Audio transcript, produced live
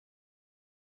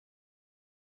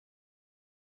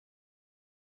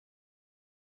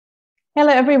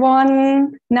Hello,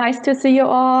 everyone. Nice to see you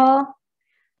all.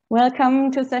 Welcome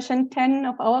to session 10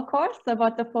 of our course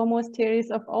about the foremost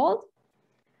theories of old.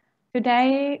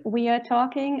 Today, we are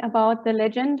talking about the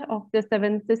legend of the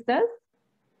seven sisters.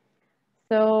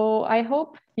 So I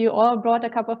hope you all brought a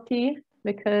cup of tea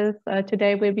because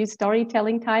today will be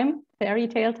storytelling time, fairy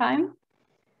tale time.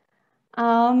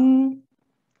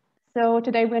 So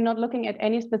today we're not looking at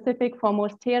any specific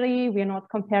foremost theory. We're not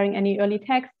comparing any early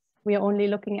texts. We are only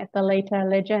looking at the later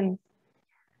legends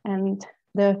and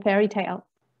the fairy tales.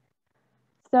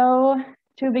 So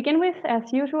to begin with,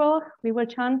 as usual, we will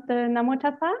chant the Namo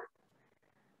Tassa,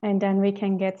 and then we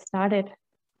can get started.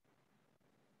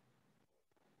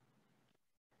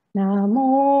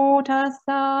 Namo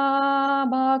Tassa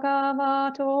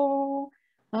Bhagavato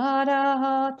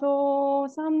Arahato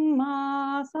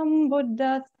Samma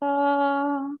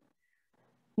Sambuddhassa.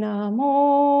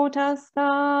 Namo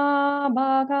Tassa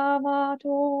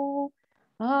Bhagavato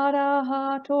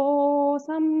Arahato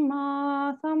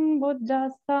Samma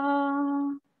Sambuddhassa.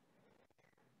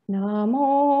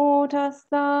 Namo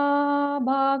Tassa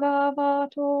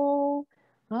Bhagavato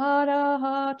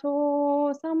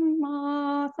Arahato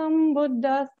Samma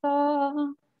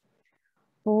Sambuddhassa.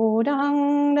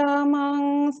 Bodhang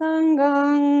Dhammang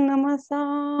Sanghang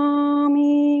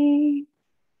Namasami.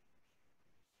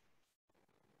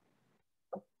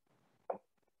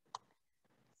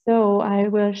 So I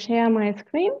will share my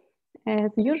screen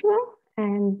as usual,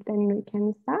 and then we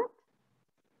can start.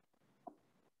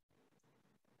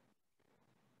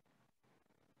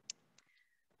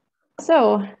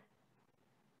 So,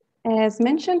 as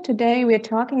mentioned, today we're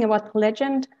talking about the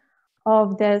legend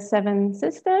of the seven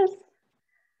sisters.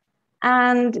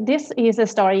 And this is a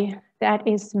story that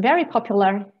is very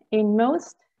popular in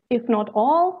most, if not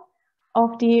all,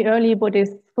 of the early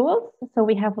Buddhist schools. So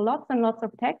we have lots and lots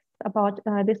of texts about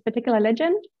this particular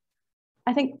legend.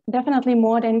 I think definitely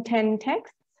more than 10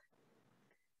 texts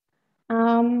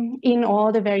in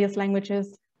all the various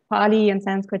languages, Pali and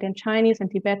Sanskrit and Chinese and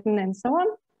Tibetan and so on.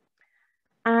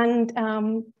 And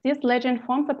this legend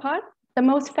forms a part, the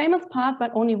most famous part, but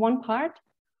only one part,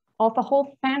 of a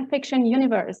whole fan fiction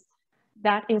universe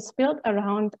that is built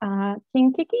around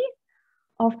King Kiki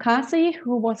of Kasi,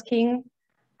 who was king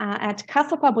at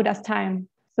Kassapa Buddha's time.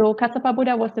 So Kassapa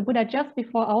Buddha was the Buddha just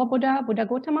before our Buddha, Buddha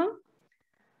Gautama.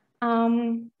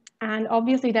 And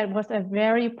obviously that was a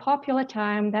very popular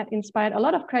time that inspired a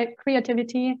lot of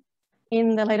creativity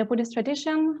in the later Buddhist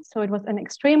tradition. So it was an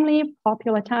extremely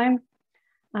popular time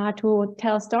to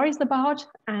tell stories about.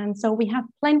 And so we have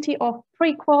plenty of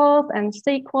prequels and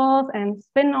sequels and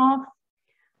spin-offs.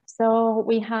 So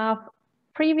we have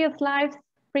previous lives,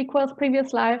 prequels,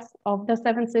 previous lives of the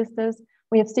seven sisters.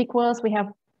 We have sequels, we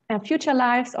have future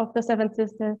lives of the seven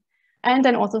sisters, and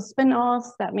then also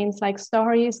spin-offs. That means like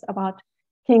stories about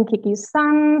King Kiki's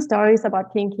son, stories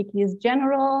about King Kiki's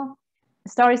general,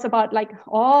 stories about like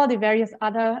all the various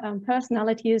other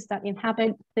personalities that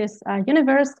inhabit this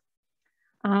universe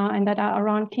and that are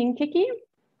around King Kiki.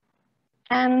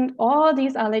 And all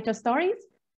these are later stories.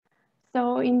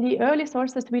 So in the early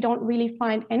sources, we don't really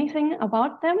find anything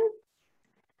about them.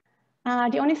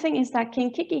 The only thing is that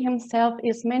King Kiki himself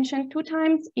is mentioned 2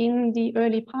 times in the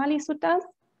early Pali suttas.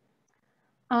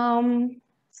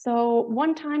 So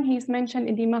one time he's mentioned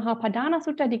in the Apadānas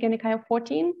Sutta, the Nikaya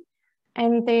 14,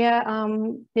 and there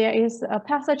is a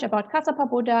passage about Kassapa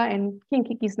Buddha, and King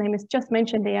Kiki's name is just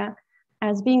mentioned there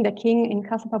as being the king in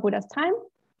Kassapa Buddha's time.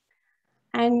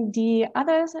 And the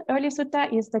other early sutta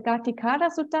is the Gatikāda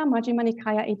Sutta, Majjhima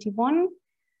Nikaya 81.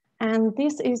 And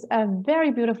this is a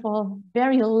very beautiful,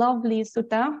 very lovely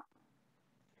sutta.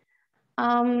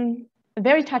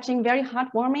 Very touching, very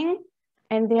heartwarming.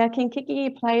 And there King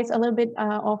Kiki plays a little bit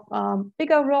of a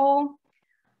bigger role.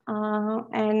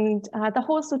 The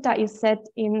whole sutta is set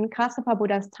in Kassapa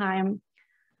Buddha's time.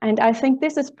 And I think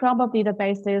this is probably the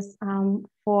basis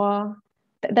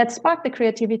that sparked the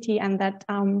creativity and that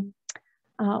on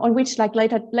which like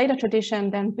later tradition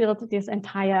then built this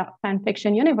entire fan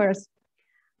fiction universe.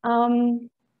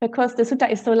 Because the sutta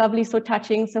is so lovely, so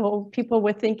touching, so people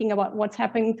were thinking about what's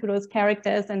happening to those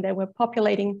characters, and they were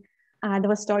populating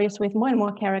those stories with more and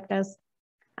more characters.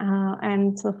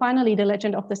 And so finally, the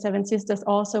legend of the seven sisters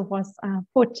also was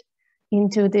put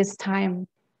into this time.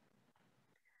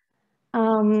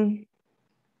 And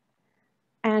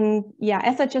yeah,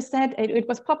 as I just said, it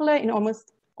was popular in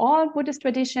almost all Buddhist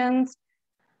traditions.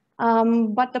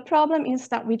 But the problem is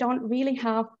that we don't really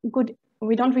have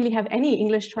any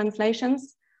English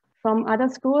translations from other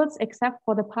schools except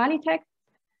for the Pali text.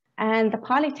 And the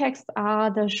Pali texts are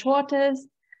the shortest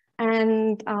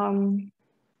and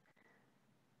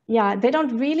yeah, they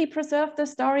don't really preserve the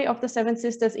story of the seven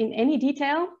sisters in any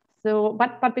detail. So,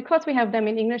 but because we have them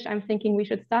in English, I'm thinking we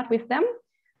should start with them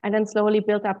and then slowly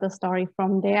build up the story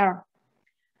from there.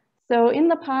 So in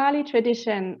the Pali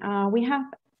tradition, we have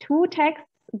two texts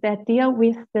that deal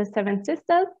with the seven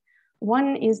sisters.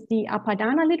 One is the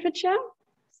Apadāna literature.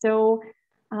 So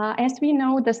as we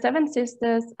know, the seven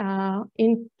sisters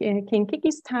in King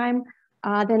Kiki's time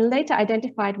then later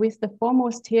identified with the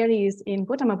foremost Therīs in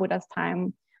Gautama Buddha's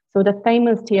time. So the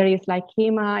famous Therīs like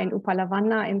Khema and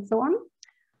Upalavanna and so on,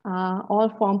 all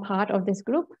form part of this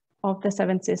group of the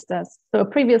seven sisters. So a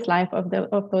previous life of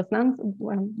those nuns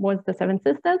was the seven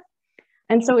sisters.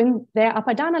 And so in their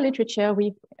Apadāna literature,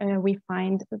 we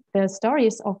find the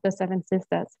stories of the seven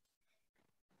sisters.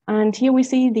 And here we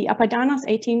see the Apadānas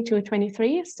 18 to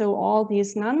 23. So all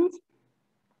these nuns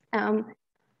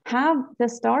have the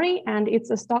story, and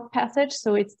it's a stock passage.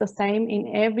 So it's the same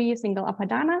in every single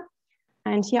Apadāna.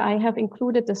 And here I have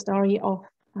included the story of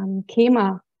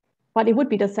Khema, but it would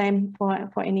be the same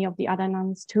for any of the other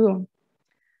nuns too.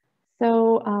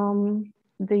 So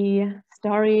the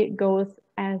story goes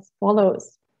as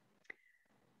follows.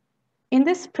 In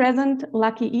this present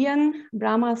lucky eon,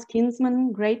 Brahma's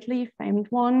kinsman, greatly famed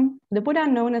one, the Buddha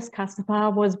known as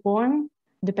Kassapa was born,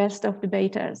 the best of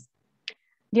debaters.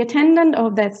 The attendant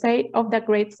of that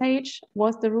great sage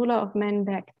was the ruler of men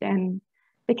back then,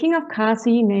 the king of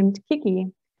Kasi named Kiki,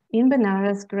 in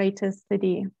Benares' greatest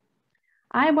city.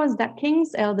 I was that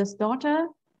king's eldest daughter,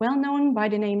 well known by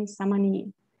the name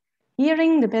Samani.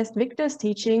 Hearing the best victor's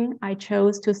teaching, I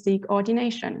chose to seek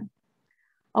ordination.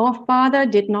 Our father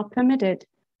did not permit it.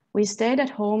 We stayed at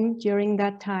home during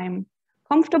that time,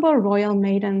 comfortable royal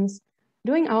maidens,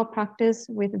 doing our practice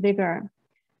with vigor,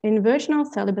 in virginal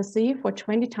celibacy for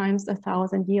 20 times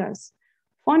 1,000 years,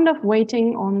 fond of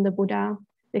waiting on the Buddha,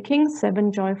 the king's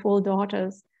 7 joyful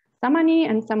daughters, Samani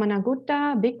and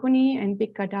Samanagutta, Bhikkhunī and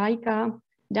Bhikkhadaika,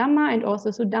 Dhamma and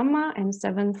also Sudhamma, and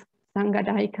 7th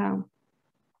Sangadaika.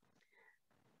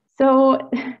 So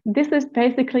this is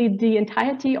basically the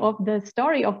entirety of the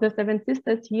story of the seven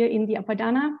sisters here in the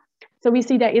Apadāna. So we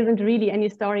see there isn't really any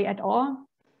story at all.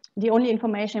 The only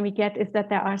information we get is that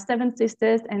there are 7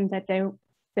 sisters and that they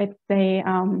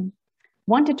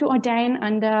wanted to ordain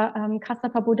under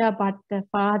Kassapa Buddha, but the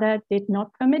father did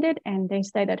not permit it, and they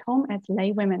stayed at home as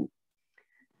lay women.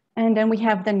 And then we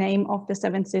have the name of the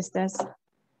 7 sisters.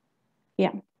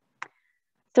 Yeah.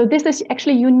 So this is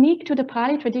actually unique to the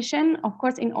Pali tradition. Of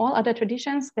course, in all other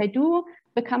traditions, they do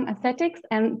become ascetics,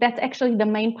 and that's actually the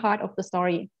main part of the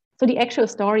story. So the actual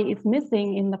story is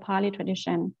missing in the Pali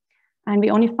tradition, and we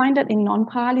only find it in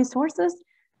non-Pali sources.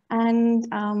 And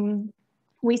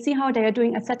we see how they are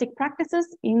doing ascetic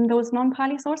practices in those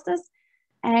non-Pali sources.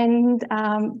 And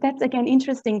that's again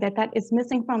interesting that is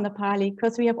missing from the Pali,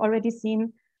 because we have already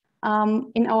seen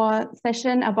in our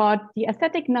session about the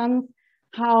ascetic nuns,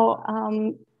 how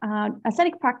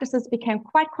ascetic practices became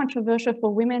quite controversial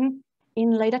for women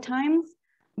in later times,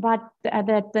 but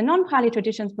that the non-Pali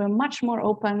traditions were much more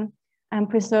open and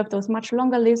preserved those much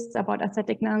longer lists about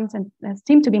ascetic nuns, and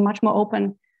seem to be much more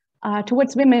open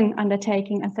towards women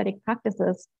undertaking ascetic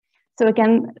practices. So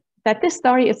again, that this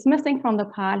story is missing from the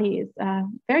Pali is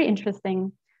very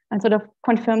interesting, and sort of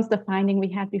confirms the finding we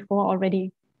had before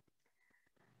already.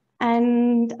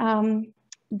 And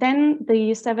then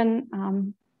the seven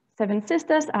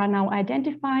sisters are now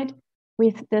identified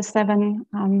with the 7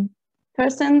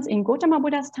 persons in Gautama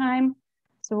Buddha's time.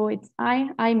 So it's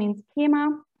I means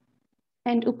Khema,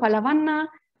 and Upalavanna,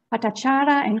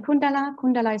 Patachara, and Kundala.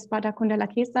 Kundala is Pada Kundala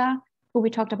Kesa, who we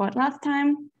talked about last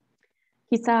time.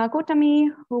 Kisa Gautami,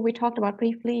 who we talked about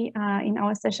briefly in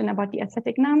our session about the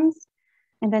ascetic nuns.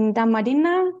 And then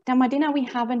Dhammadina. Dhammadina we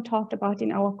haven't talked about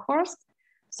in our course,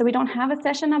 so we don't have a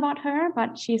session about her,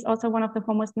 but she's also one of the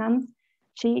foremost nuns.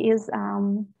 She is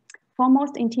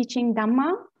foremost in teaching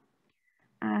Dhamma.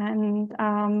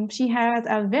 And she has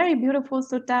a very beautiful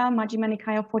sutta, Majjhima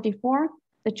Nikaya 44,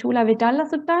 the Chula Vidala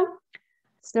Sutta.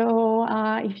 So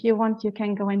if you want, you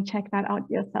can go and check that out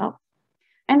yourself.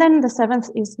 And then the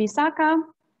 7th is Visakha.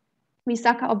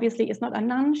 Visakha obviously is not a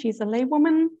nun, she's a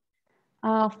laywoman,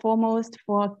 foremost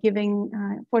for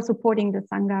supporting the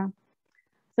Sangha.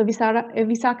 So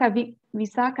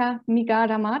Visakha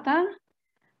Migara Mata,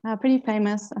 pretty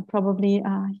famous, probably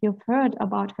you've heard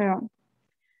about her.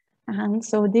 And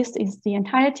so this is the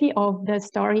entirety of the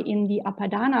story in the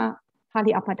Apadāna,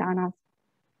 Pali Apadānas.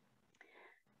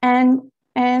 And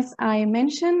as I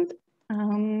mentioned,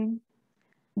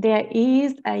 there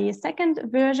is a second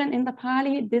version in the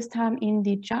Pali, this time in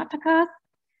the Jatakas,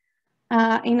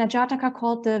 in a Jataka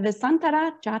called the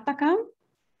Vesantara Jataka.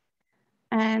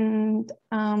 And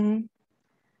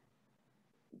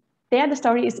there the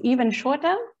story is even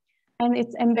shorter, and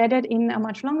it's embedded in a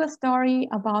much longer story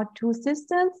about two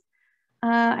sisters.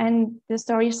 And the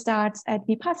story starts at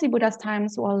Vipassana Buddha's time,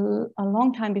 so a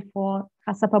long time before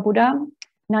Kassapa Buddha,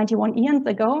 91 years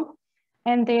ago.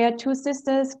 And their two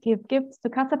sisters give gifts to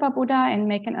Kassapa Buddha and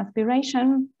make an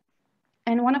aspiration.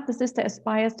 And one of the sisters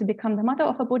aspires to become the mother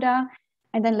of a Buddha,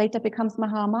 and then later becomes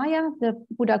Mahamaya, the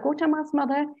Buddha Gautama's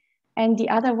mother. And the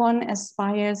other one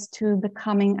aspires to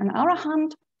becoming an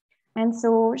arahant. And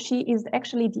so she is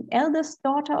actually the eldest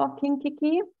daughter of King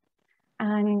Kiki.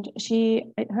 And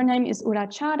her name is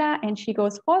Urachada, and she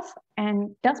goes forth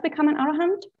and does become an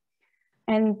arahant.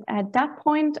 And at that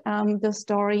point, the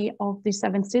story of the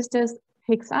seven sisters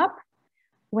picks up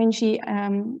when she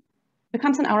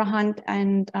becomes an arahant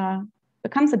and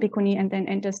becomes a bhikkhuni and then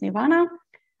enters nirvana.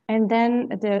 And then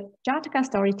the Jataka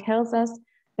story tells us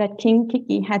that King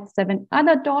Kiki had 7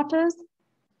 other daughters.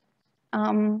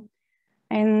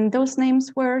 And those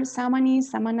names were Samani,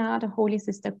 Samana, the holy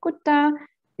sister Kutta,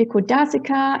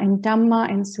 Bhikkhudasika, and Dhamma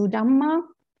and Sudhamma.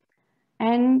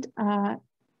 And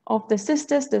of the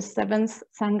sisters, the 7th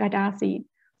Sangadasi.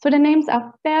 So the names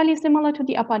are fairly similar to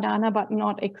the Apadāna, but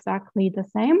not exactly the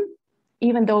same,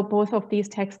 even though both of these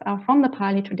texts are from the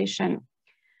Pali tradition.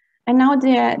 And now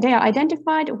they are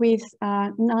identified with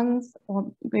nuns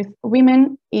or with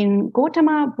women in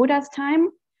Gautama Buddha's time.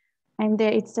 And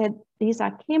there it said, these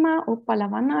are Kema,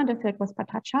 Upalavanna, the 3rd was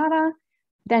Patachara,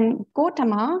 then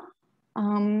Gautama,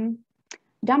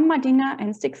 Dhammadina,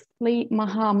 and 6thly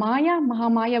Mahamaya.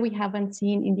 Mahamaya we haven't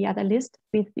seen in the other list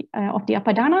with of the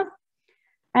Apadānas.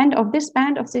 And of this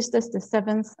band of sisters, the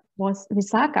 7th was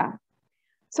Visakha.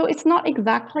 So it's not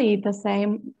exactly the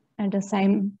same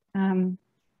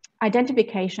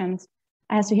identifications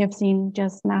as we have seen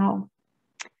just now.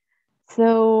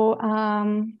 So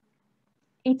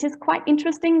it is quite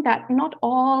interesting that not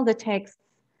all the texts,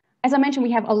 as I mentioned,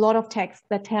 we have a lot of texts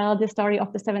that tell the story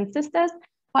of the 7 sisters,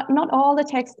 but not all the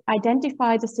texts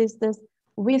identify the sisters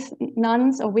with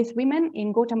nuns or with women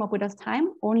in Gautama Buddha's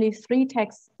time. Only 3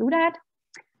 texts do that.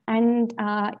 And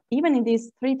even in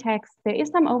these 3 texts, there is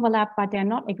some overlap, but they're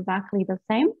not exactly the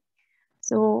same.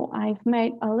 So I've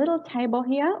made a little table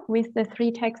here with the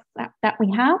 3 texts that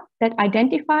we have that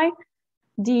identify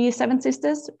the 7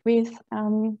 sisters with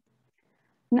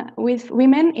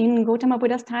women in Gautama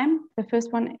Buddha's time. The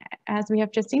first one, as we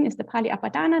have just seen, is the Pali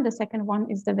Apadāna. The second one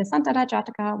is the Vesantara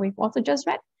Jataka we've also just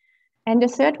read. And the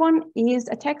third one is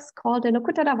a text called the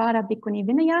Lokuttara Bhikkhuni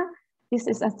Vinaya. This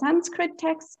is a Sanskrit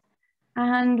text.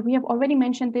 And we have already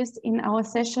mentioned this in our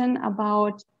session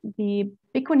about the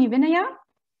Bhikkhuni Vinaya.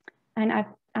 And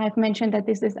I've mentioned that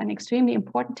this is an extremely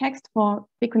important text for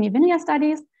Bhikkhuni Vinaya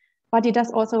studies, but it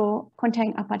does also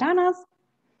contain Apadānas.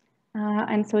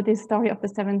 And so this story of the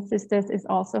 7 sisters is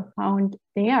also found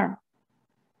there.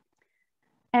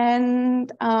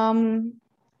 And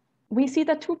we see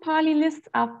the 2 Pali lists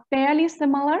are fairly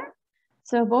similar.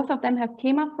 So both of them have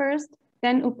Kema first,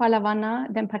 then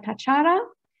Upalavanna, then Patachara.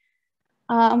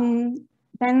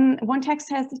 Then one text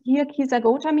has here Kisa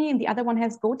Gautami and the other one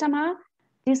has Gautama.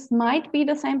 This might be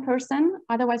the same person.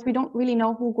 Otherwise, we don't really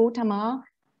know who Gautama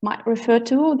might refer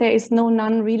to. There is no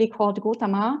nun really called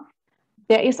Gautama.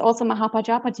 There is also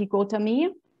Mahapajapati Gautami,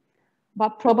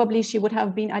 but probably she would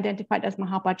have been identified as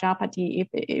Mahapajapati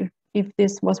if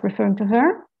this was referring to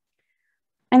her.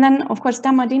 And then, of course,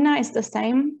 Dhammadina is the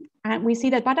same. And we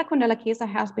see that Bhattakundalakesa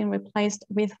has been replaced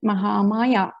with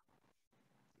Mahamaya,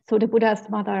 so the Buddha's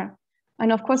mother.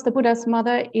 And of course, the Buddha's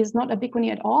mother is not a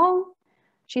bhikkhuni at all.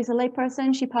 She's a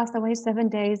layperson. She passed away 7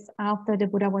 days after the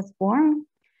Buddha was born.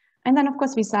 And then, of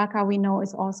course, Visakha, we know,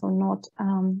 is also not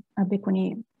a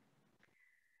bhikkhuni.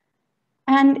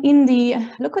 And in the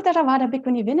Lokuttara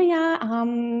Bhikkhuni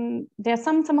Vinaya, there are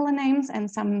some similar names and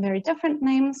some very different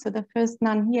names. So the first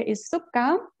nun here is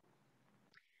Sukha,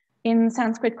 in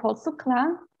Sanskrit called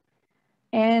Sukla.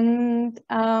 And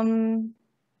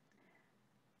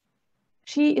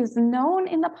she is known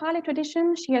in the Pali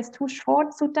tradition. She has 2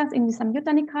 short suttas in the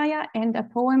Samyutta Nikaya and a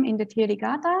poem in the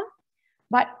Therīgāthā.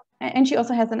 And she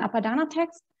also has an Apadāna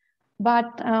text.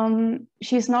 But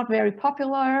she's not very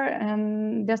popular,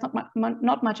 and there's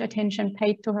not much attention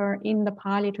paid to her in the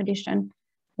Pali tradition.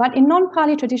 But in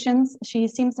non-Pali traditions, she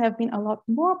seems to have been a lot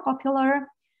more popular.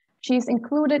 She's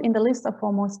included in the list of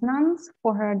foremost nuns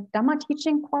for her Dhamma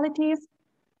teaching qualities,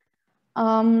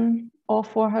 or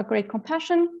for her great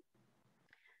compassion.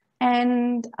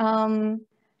 And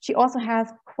she also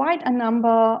has quite a number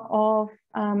of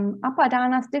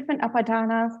Apadānas, different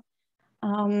Apadānas.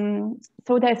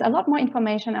 So there's a lot more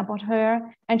information about her,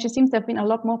 and she seems to have been a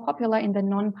lot more popular in the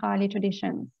non-Pali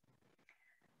traditions.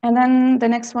 And then the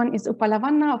next one is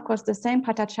Upalavanna, of course, the same.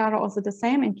 Patachara also the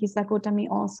same, and Kisa Gotami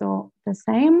also the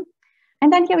same.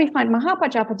 And then here we find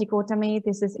Mahapajapati Gotami.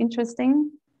 This is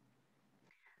interesting.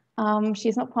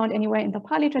 She's not found anywhere in the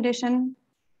Pali tradition.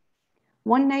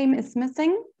 One name is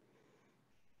missing.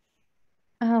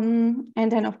 And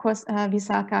then, of course,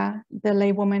 Visakha, the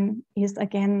laywoman, is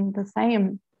again the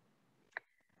same.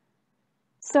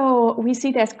 So we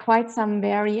see there's quite some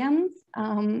variance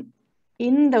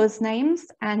in those names,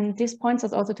 and this points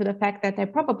us also to the fact that they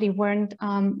probably weren't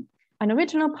an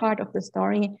original part of the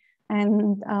story,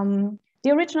 and the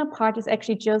original part is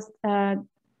actually just the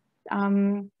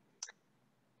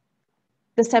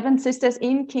seven sisters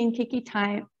in King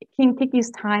Kiki's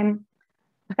time,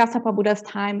 Kassapa Buddha's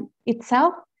time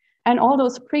itself, and all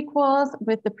those prequels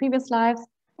with the previous lives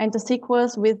and the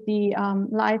sequels with the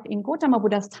life in Gautama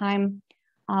Buddha's time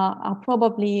are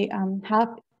probably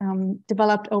have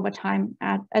developed over time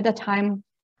at a time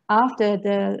after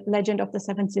the legend of the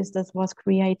Seven Sisters was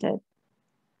created.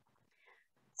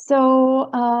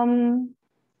 So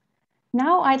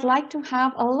now I'd like to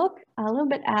have a look a little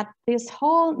bit at this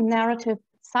whole narrative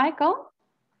cycle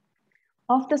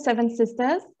of the Seven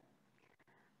Sisters.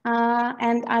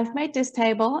 And I've made this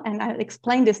table, and I'll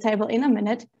explain this table in a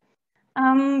minute.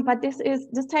 But this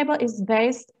table is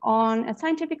based on a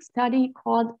scientific study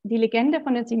called Die Legende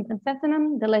von den Sieben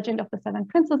Prinzessinnen, the legend of the seven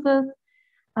princesses.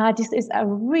 This is a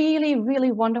really,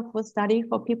 really wonderful study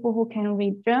for people who can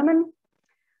read German.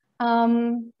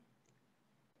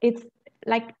 It's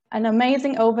like an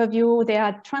amazing overview. There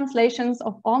are translations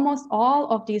of almost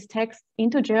all of these texts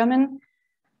into German,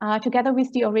 together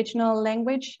with the original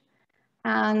language.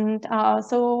 And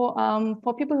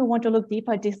for people who want to look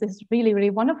deeper, this is really, really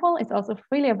wonderful. It's also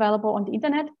freely available on the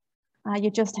internet.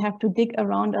 You just have to dig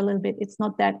around a little bit. It's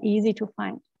not that easy to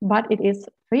find, but it is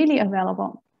freely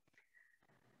available.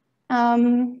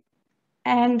 And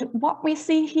what we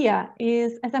see here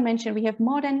is, as I mentioned, we have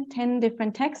more than 10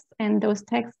 different texts, and those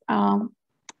texts are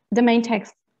the main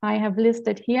texts I have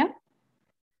listed here.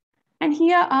 And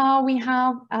here we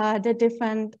have the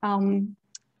different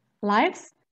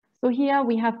lives. So here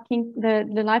we have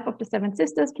the life of the seven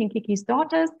sisters, King Kiki's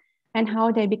daughters, and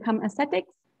how they become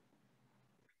ascetics.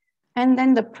 And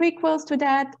then the prequels to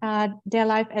that, their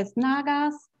life as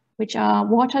Nagas, which are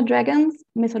water dragons,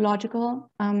 mythological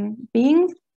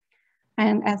beings,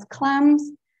 and as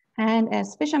clams, and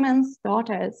as fishermen's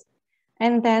daughters.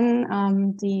 And then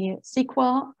the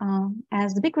sequel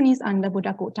as the bhikkhunīs under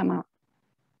Buddha Gautama.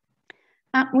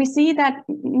 We see that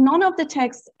none of the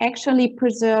texts actually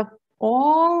preserve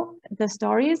all the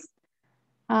stories.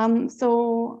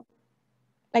 So,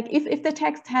 like if the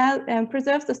text has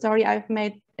preserves the story, I've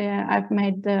made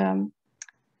the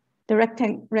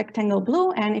rectangle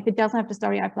blue, and if it doesn't have the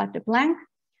story, I've left it blank.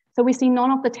 So we see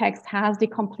none of the text has the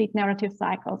complete narrative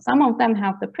cycle. Some of them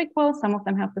have the prequels, some of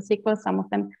them have the sequels, some of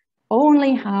them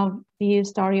only have the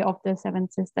story of the seven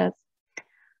sisters.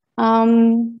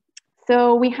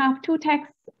 So we have two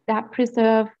texts that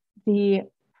preserve the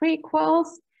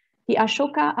prequels, the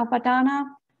Ashoka Apadāna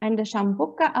and the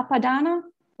Shambhuka Apadāna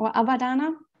or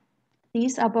Avadana.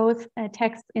 These are both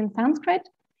texts in Sanskrit.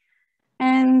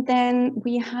 And then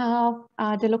we have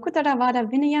the Lokuttara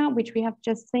Vinaya, which we have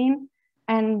just seen,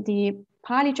 and the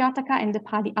Pali Jataka and the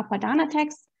Pali Apadāna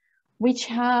texts, which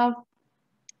have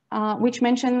which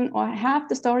mention or have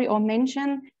the story or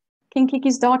mention King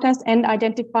Kiki's daughters and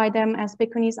identify them as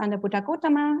bhikkhunīs under Buddha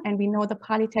Gautama. And we know the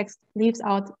Pali text leaves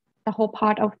out the whole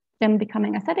part of them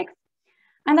becoming ascetics.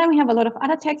 And then we have a lot of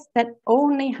other texts that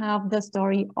only have the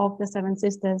story of the seven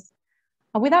sisters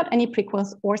without any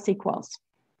prequels or sequels.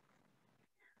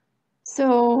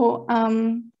 So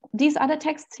these other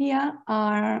texts here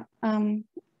are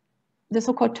the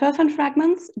so-called Turfan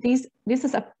fragments. This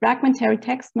is a fragmentary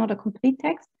text, not a complete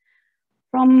text,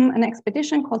 from an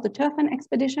expedition called the Turfan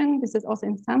expedition. This is also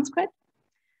in Sanskrit.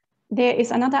 There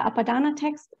is another Apadāna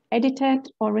text edited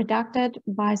or redacted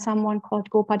by someone called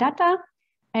Gopadatta,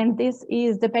 and this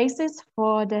is the basis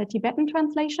for the Tibetan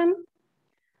translation.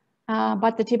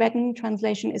 But the Tibetan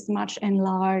translation is much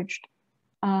enlarged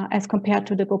as compared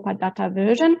to the Gopadatta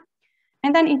version.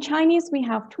 And then in Chinese, we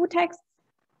have two texts.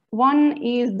 One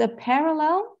is the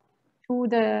parallel to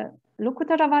the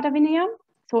Lokuttara Vinaya,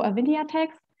 so a Vinaya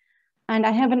text. And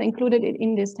I haven't included it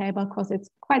in this table because it's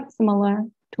quite similar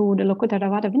to the Lokuttara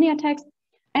Vinaya text.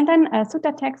 And then a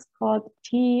sutta text called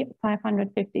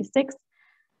T556.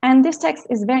 And this text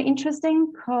is very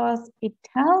interesting because it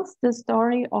tells the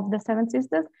story of the seven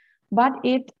sisters, but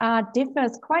it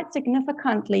differs quite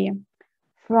significantly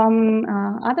from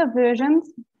other versions.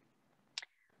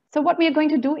 So what we are going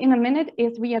to do in a minute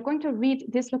is we are going to read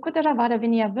this Lokuttara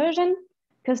Vinaya version,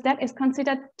 because that is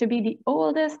considered to be the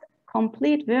oldest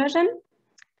complete version.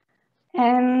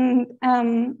 And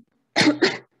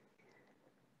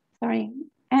sorry.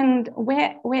 And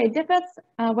where it differs,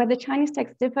 where the Chinese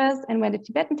text differs and where the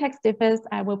Tibetan text differs,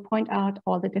 I will point out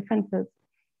all the differences.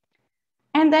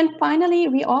 And then finally,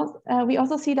 we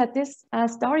also see that this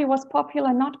story was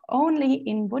popular not only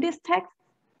in Buddhist texts,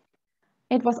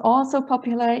 it was also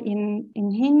popular in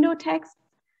Hindu texts.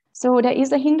 So there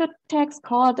is a Hindu text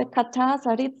called the Katha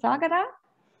Sarit Sagara.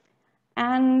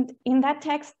 And in that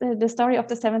text, the story of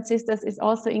the seven sisters is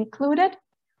also included,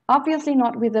 obviously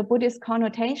not with a Buddhist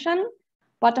connotation,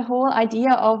 but the whole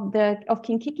idea of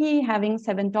King Kiki having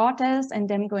 7 daughters and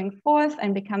them going forth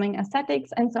and becoming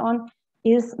ascetics and so on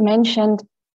is mentioned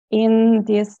in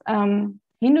this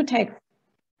Hindu text.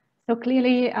 So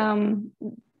clearly,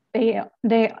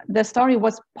 the story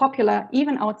was popular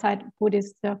even outside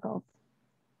Buddhist circles.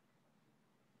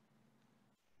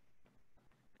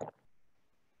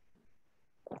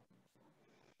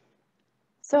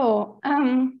 So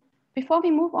before we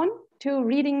move on to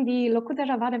reading the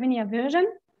Lokuttara Vada Vinaya version,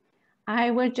 I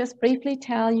will just briefly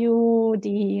tell you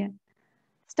the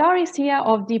stories here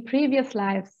of the previous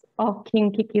lives of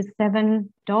King Kiki's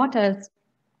 7 daughters,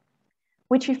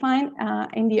 which we find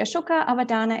in the Ashoka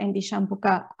Avadana and the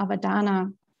Shambhuka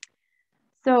Avadana.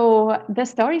 So the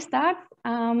story starts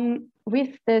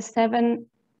with the 7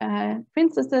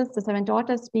 princesses, the 7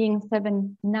 daughters being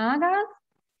 7 Nagas.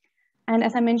 And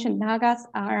as I mentioned, Nagas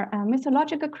are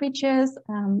mythological creatures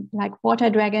like water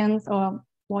dragons or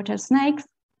water snakes.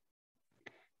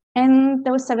 And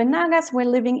those 7 Nagas were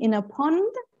living in a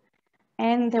pond,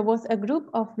 and there was a group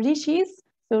of rishis.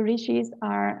 So rishis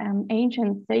are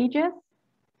ancient sages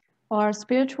or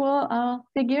spiritual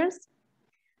figures.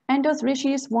 And those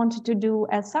rishis wanted to do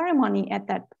a ceremony at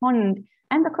that pond.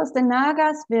 And because the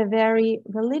Nagas were very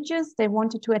religious, they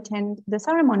wanted to attend the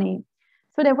ceremony.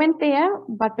 So they went there,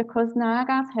 but because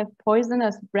Nagas have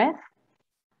poisonous breath,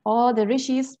 all the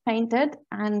rishis fainted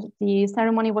and the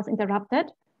ceremony was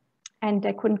interrupted and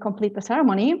they couldn't complete the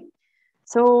ceremony.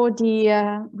 So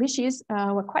the rishis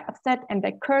were quite upset and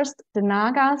they cursed the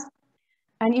Nagas.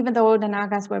 And even though the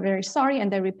Nagas were very sorry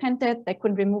and they repented, they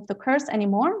couldn't remove the curse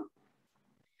anymore.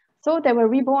 So they were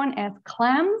reborn as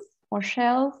clams or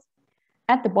shells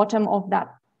at the bottom of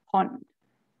that pond.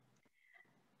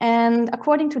 And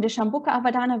according to the Shambhuka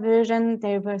Avadana version,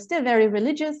 they were still very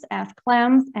religious as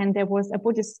clams, and there was a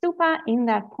Buddhist stupa in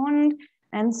that pond.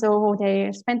 And so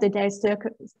they spent their days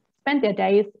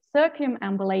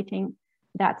circumambulating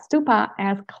that stupa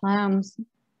as clams.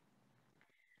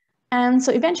 And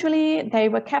so eventually they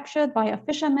were captured by a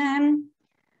fisherman,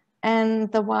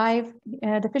 and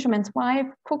the fisherman's wife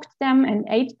cooked them and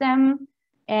ate them.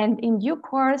 And in due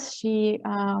course, she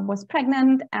was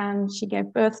pregnant and she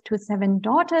gave birth to 7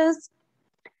 daughters.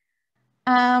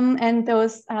 And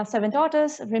those 7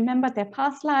 daughters remembered their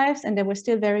past lives and they were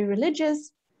still very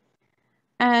religious.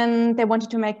 And they wanted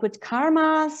to make good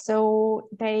karma. So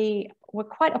they were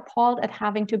quite appalled at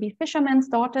having to be fishermen's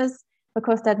daughters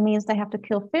because that means they have to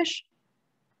kill fish.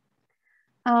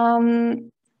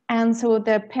 And so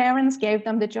the parents gave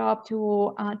them the job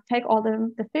to take all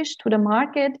the fish to the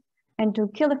market and to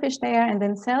kill the fish there and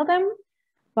then sell them.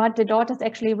 But the daughters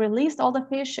actually released all the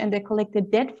fish and they collected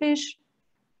dead fish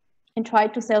and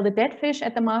tried to sell the dead fish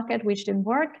at the market, which didn't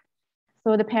work.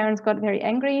 So the parents got very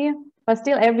angry, but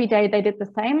still every day they did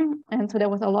the same. And so there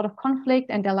was a lot of conflict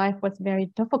and their life was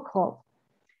very difficult.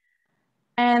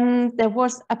 And there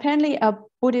was apparently a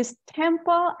Buddhist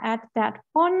temple at that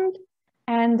pond,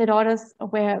 and the daughters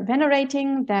were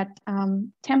venerating that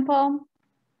temple.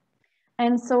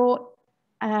 And so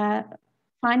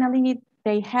finally,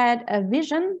 they had a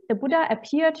vision. The Buddha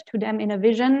appeared to them in a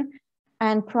vision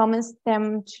and promised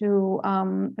them to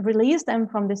release them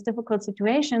from this difficult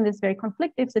situation, this very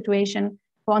conflictive situation.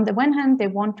 So on the one hand, they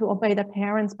want to obey their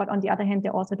parents, but on the other hand, they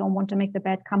also don't want to make the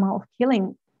bad karma of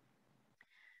killing.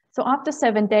 So after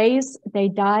 7 days, they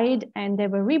died and they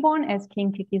were reborn as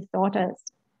King Kiki's daughters.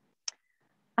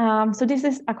 So this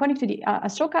is according to the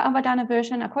Ashoka Avadana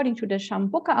version. According to the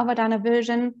Shambhuka Avadana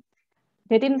version,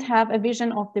 they didn't have a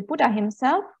vision of the Buddha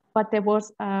himself, but there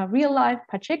was a real life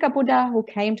Pacheka Buddha who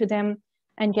came to them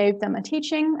and gave them a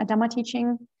teaching, a Dhamma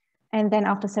teaching. And then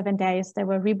after 7 days, they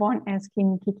were reborn as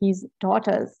King Kiki's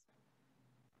daughters.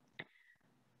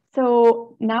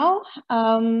 So now,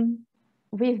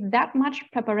 with that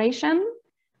much preparation,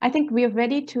 I think we are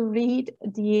ready to read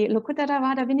the Lokuttara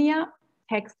Vada Vinaya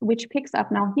text, which picks up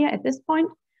now here at this point,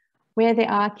 where they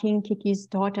are King Kiki's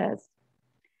daughters.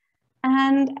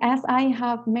 And as I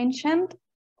have mentioned,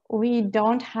 we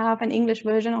don't have an English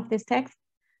version of this text.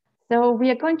 So we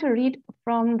are going to read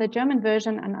from the German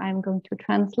version, and I'm going to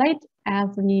translate as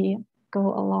we go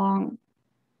along.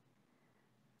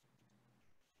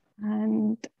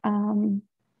 And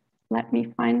let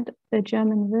me find the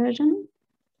German version.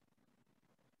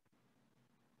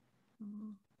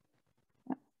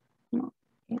 That's not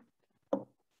it.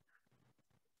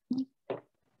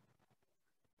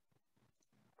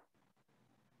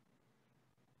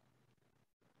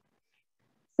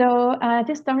 So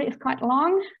this story is quite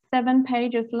long, 7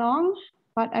 pages long,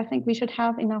 but I think we should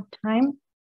have enough time,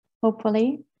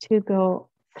 hopefully, to go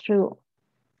through.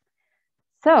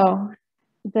 So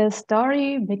the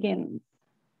story begins.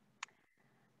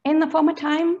 In the former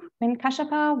time, when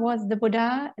Kashyapa was the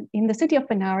Buddha, in the city of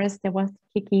Benares, there was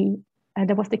the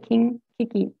king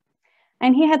Kiki.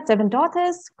 And he had 7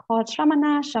 daughters called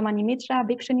Shramana, Shamanimitra,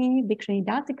 Bhikshuni, Bhikshuni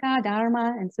Dasika,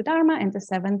 Dharma, and Sudharma, and the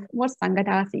 7th was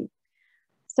Sangadasi.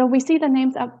 So we see the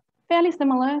names are fairly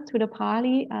similar to the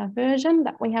Pali version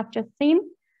that we have just seen.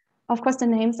 Of course, the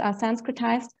names are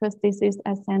Sanskritized because this is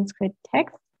a Sanskrit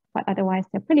text, but otherwise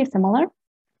they're pretty similar.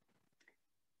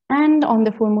 And on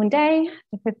the full moon day,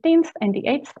 the 15th and the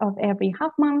 8th of every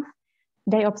half month,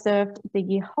 they observed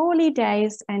the holy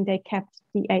days and they kept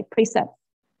the 8 precepts.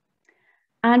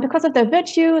 And because of their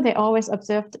virtue, they always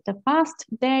observed the fast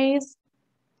days.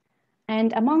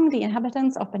 And among the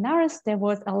inhabitants of Benares, there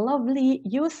was a lovely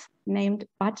youth named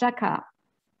Bajraka.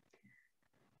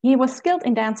 He was skilled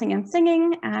in dancing and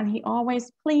singing, and he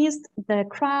always pleased the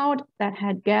crowd that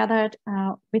had gathered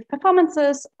with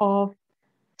performances of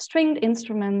stringed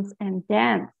instruments and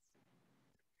dance.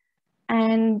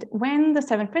 And when the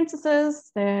 7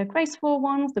 princesses, the graceful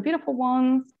ones, the beautiful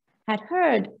ones, had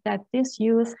heard that this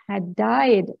youth had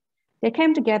died, they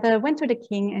came together, went to the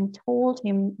king and told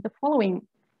him the following.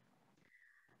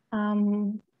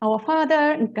 Our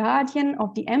father and guardian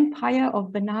of the empire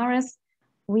of Benares,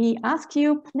 we ask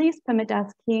you, please permit us,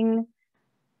 king,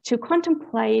 to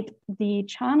contemplate the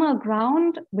charnel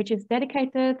ground, which is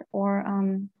dedicated or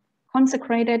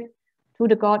consecrated to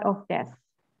the god of death.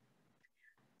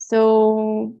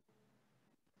 So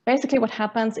basically what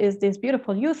happens is this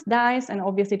beautiful youth dies, and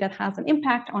obviously that has an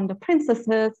impact on the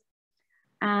princesses,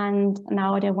 and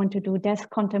now they want to do death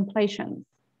contemplations.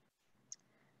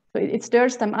 So it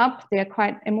stirs them up. They're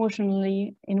quite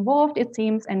emotionally involved, it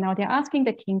seems, and now they're asking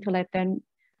the king to let them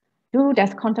do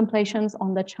death contemplations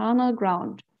on the charnel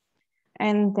ground.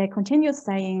 And they continue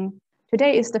saying,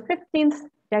 today is the 15th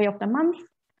day of the month,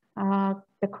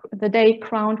 the day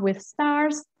crowned with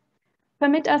stars.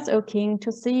 Permit us, O king, to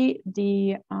see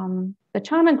the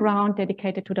charnel ground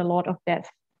dedicated to the Lord of Death.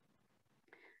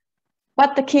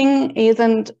 But the king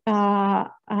isn't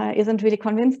really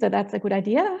convinced that that's a good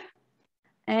idea.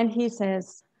 And he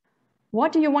says,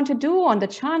 what do you want to do on the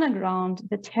charnel ground?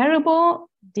 The terrible,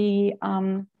 the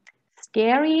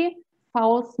scary,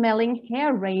 foul-smelling,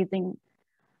 hair-raising,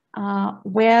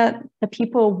 where the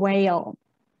people wail.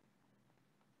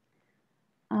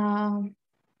 On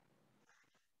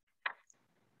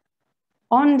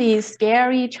the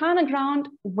scary charnel ground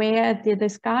where the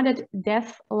discarded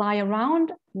death lie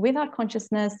around without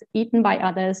consciousness, eaten by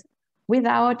others,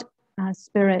 without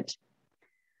spirit.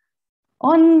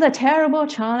 On the terrible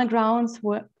charnel ground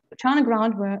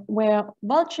where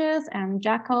vultures and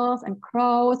jackals and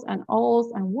crows and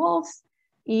owls and wolves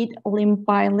eat limb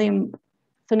by limb.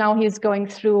 So now he's going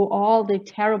through all the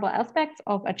terrible aspects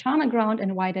of a charnel ground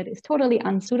and why that is totally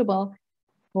unsuitable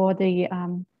for the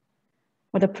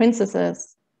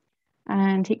princesses.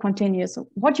 And he continues,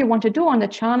 what you want to do on the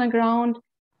charnel ground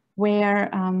where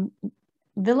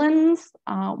villains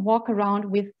walk around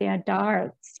with their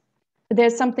darts.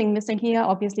 There's something missing here,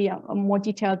 obviously a more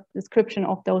detailed description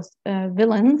of those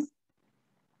villains.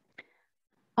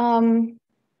 And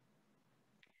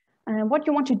what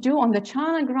you want to do on the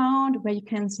charnel ground where you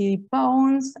can see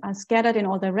bones scattered in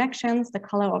all directions, the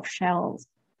color of shells.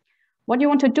 What you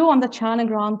want to do on the charnel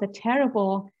ground, the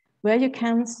terrible, where you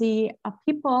can see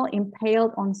people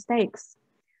impaled on stakes,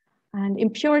 and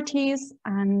impurities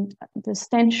and the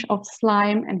stench of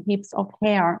slime and heaps of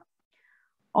hair.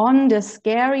 On the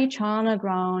scary charnel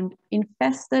ground,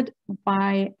 infested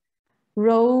by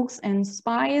rogues and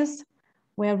spies,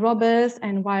 where robbers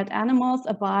and wild animals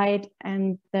abide,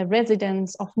 and the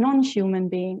residence of non-human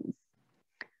beings.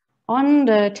 On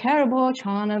the terrible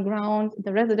charnel ground,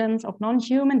 the residence of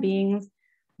non-human beings,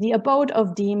 the abode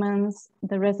of demons,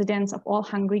 the residence of all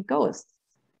hungry ghosts.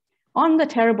 On the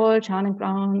terrible charnel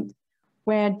ground,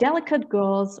 where delicate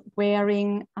girls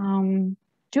wearing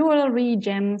jewelry,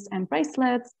 gems, and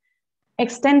bracelets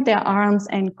extend their arms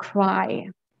and cry.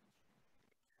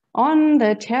 On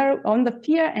the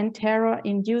fear and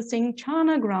terror-inducing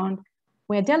charnel ground,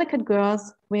 where delicate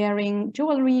girls wearing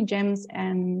jewelry, gems,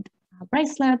 and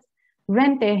bracelets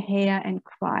rend their hair and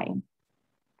cry.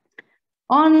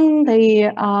 On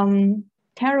the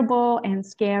terrible and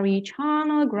scary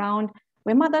charnel ground,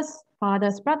 where mothers,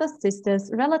 fathers, brothers, sisters,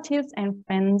 relatives, and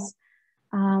friends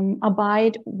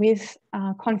abide with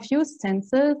confused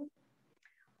senses.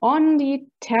 On the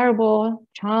terrible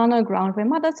charnel ground, where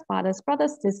mothers, fathers,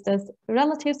 brothers, sisters,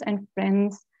 relatives, and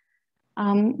friends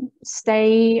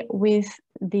stay with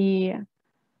the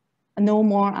no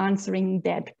more answering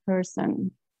dead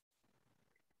person.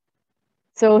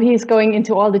 So he's going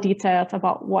into all the details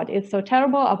about what is so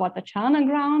terrible about the charnel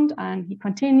ground, and he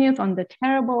continues on the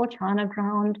terrible charnel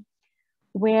ground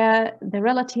where the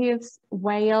relatives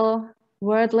wail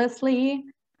wordlessly,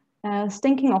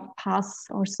 stinking of pus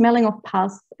or smelling of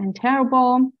pus and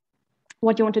terrible.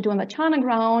 What you want to do on the charnel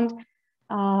ground,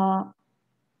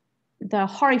 the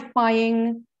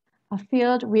horrifying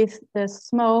filled with the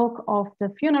smoke of the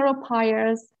funeral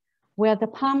pyres, where the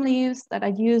palm leaves that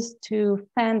are used to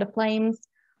fan the flames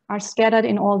are scattered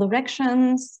in all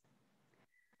directions.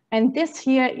 And this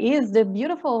here is the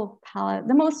beautiful palace,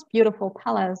 the most beautiful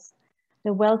palace,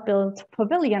 the well-built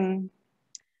pavilion,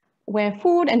 where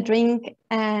food and drink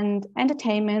and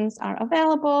entertainments are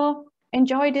available.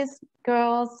 Enjoy this,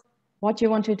 girls, what you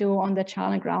want to do on the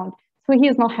charnel ground. So he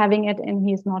is not having it, and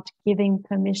he's not giving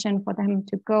permission for them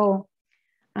to go.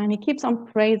 And he keeps on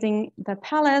praising the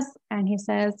palace, and he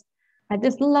says, at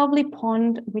this lovely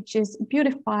pond, which is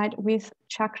beautified with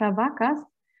chakravakas.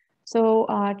 So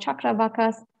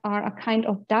chakravakas are a kind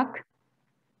of duck,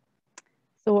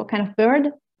 so a kind of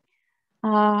bird.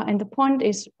 And the pond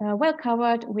is well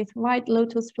covered with white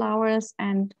lotus flowers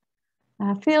and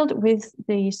filled with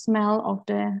the smell of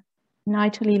the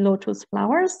nightly lotus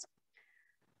flowers.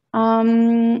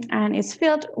 And it's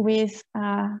filled with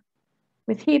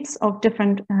heaps of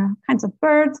different kinds of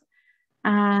birds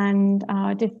and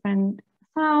different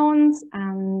sounds,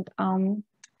 and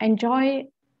enjoy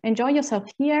yourself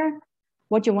here,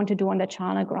 what you want to do on the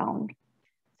charnel ground.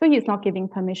 So he's not giving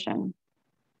permission.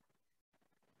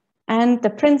 And the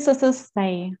princesses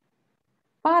say,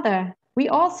 Father, we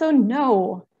also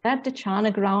know that the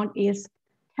charnel ground is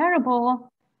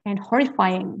terrible and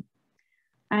horrifying,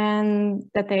 and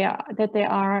that there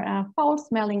are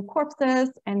foul-smelling corpses,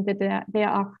 and that there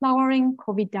are flowering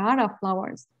Kovidara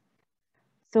flowers.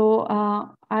 So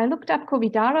I looked up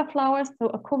Kovidara flowers. So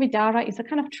a Kovidara is a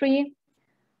kind of tree,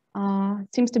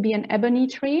 seems to be an ebony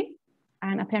tree,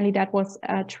 and apparently that was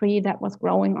a tree that was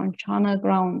growing on charnel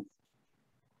grounds.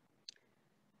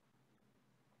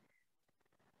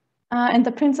 And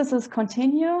the princesses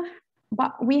continue,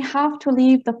 but we have to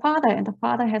leave the father, and the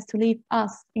father has to leave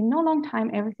us. In no long time,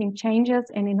 everything changes,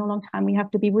 and in no long time, we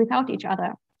have to be without each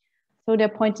other. So they're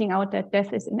pointing out that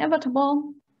death is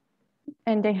inevitable,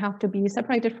 and they have to be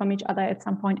separated from each other at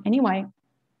some point anyway.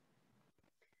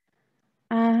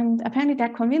 And apparently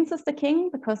that convinces the king,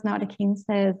 because now the king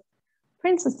says,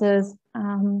 princesses,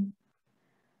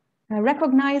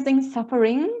 recognizing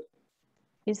suffering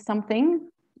is something.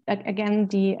 Again,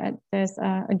 there's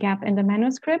a gap in the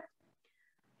manuscript.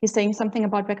 He's saying something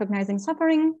about recognizing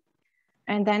suffering,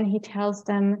 and then he tells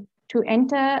them to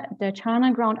enter the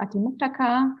charnel ground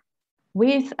Atimuktaka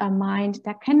with a mind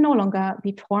that can no longer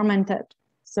be tormented.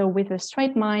 So with a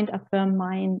straight mind, a firm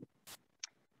mind.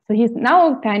 So he's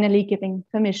now finally giving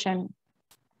permission.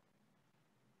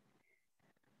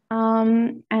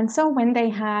 And so when they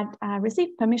had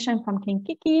received permission from King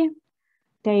Kiki,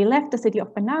 they left the city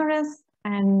of Benares,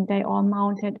 and they all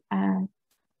mounted a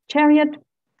chariot,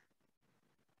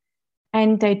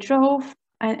 and they drove,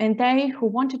 and they who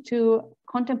wanted to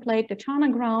contemplate the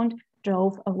charnel ground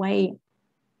drove away.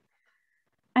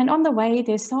 And on the way,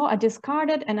 they saw a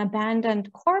discarded and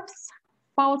abandoned corpse,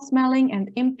 foul-smelling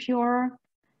and impure,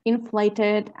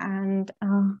 inflated and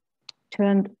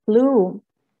turned blue.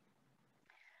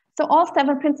 So all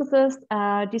 7 princesses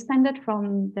descended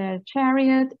from the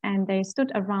chariot, and they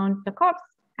stood around the corpse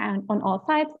and on all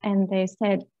sides, and they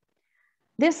said,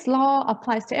 this law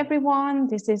applies to everyone.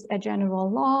 This is a general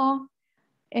law.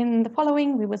 In the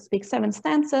following, we will speak 7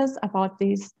 stanzas about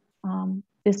this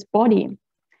body.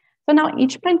 So now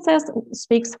each princess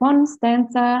speaks 1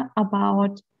 stanza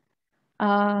about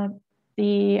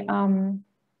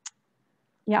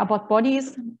about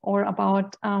bodies, or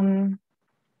about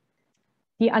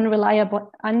the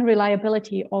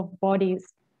unreliability of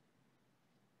bodies.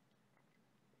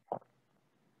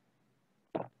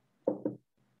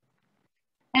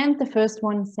 And the first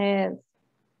one says,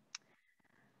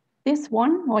 this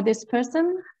one, or this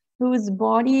person, whose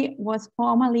body was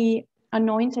formerly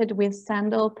anointed with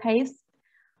sandal paste,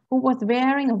 who was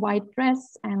wearing a white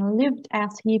dress and lived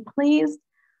as he pleased,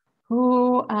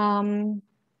 who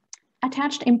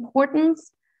attached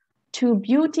importance to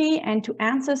beauty and to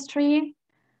ancestry,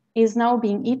 is now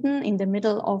being eaten in the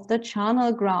middle of the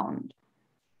charnel ground.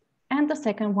 And the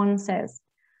second one says,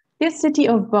 this city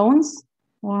of bones,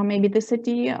 or maybe the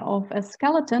city of a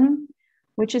skeleton,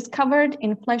 which is covered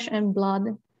in flesh and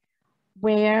blood,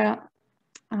 where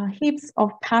heaps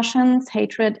of passions,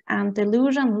 hatred, and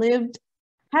delusion lived,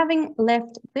 having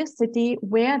left this city,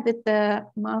 where did the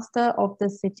master of the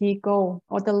city go,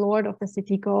 or the lord of the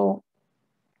city go?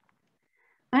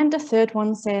 And the third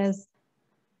one says,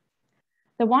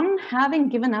 the one having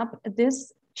given up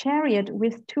this chariot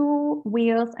with 2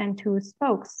 wheels and 2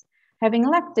 spokes, having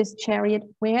left this chariot,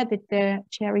 where did the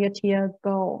charioteer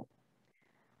go?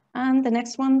 And the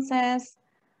next one says,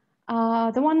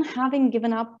 the one having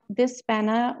given up this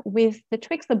banner with the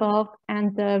twigs above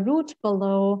and the root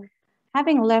below,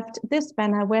 having left this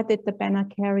banner, where did the banner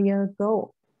carrier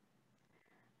go?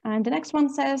 And the next one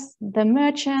says, the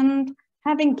merchant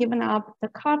having given up the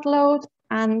cartload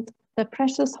and the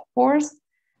precious horse,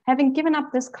 having given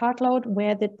up this cartload,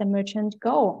 where did the merchant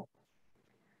go?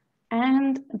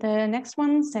 And the next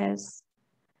one says,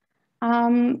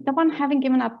 the one having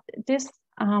given up this,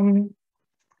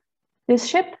 this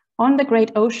ship on the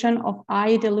great ocean of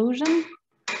eye delusion,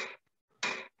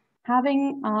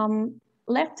 having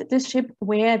left this ship,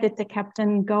 where did the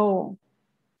captain go?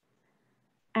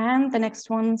 And the next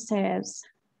one says,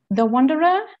 the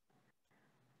wanderer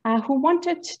who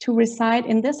wanted to reside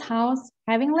in this house,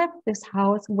 having left this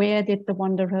house, where did the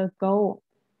wanderer go?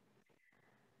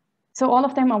 So all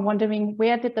of them are wondering,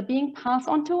 where did the being pass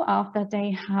on to after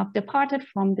they have departed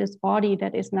from this body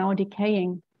that is now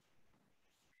decaying?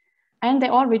 And they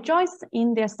all rejoice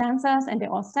in their stanzas, and they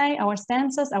all say, our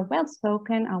stanzas are well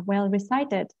spoken, are well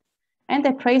recited. And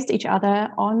they praised each other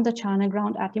on the charnel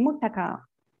ground at Muttaka.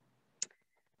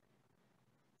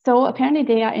 So apparently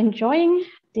they are enjoying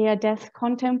their death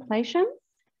contemplation.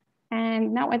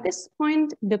 And now at this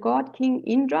point, the god king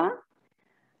Indra,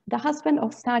 the husband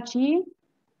of Sachi,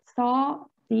 saw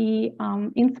the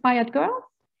inspired girls,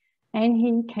 and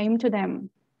he came to them.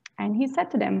 And he said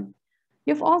to them,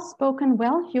 you've all spoken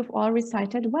well, you've all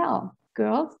recited well.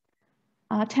 Girls,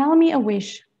 tell me a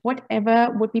wish,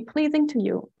 whatever would be pleasing to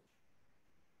you.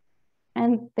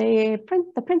 And the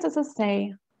princesses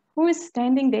say, who is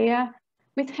standing there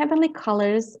with heavenly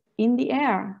colors in the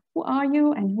air? Who are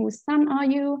you, and whose son are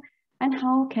you, and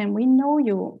how can we know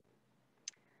you?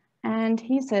 And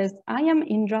he says, I am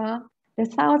Indra, the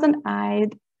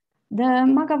thousand-eyed, the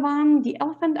Magavan, the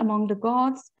elephant among the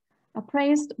gods,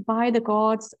 praised by the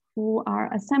gods who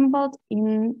are assembled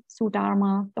in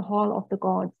Sudharma, the hall of the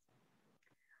gods.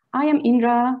 I am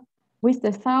Indra with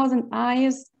the 1,000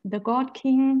 eyes, the god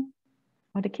king,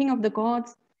 or the king of the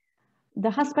gods,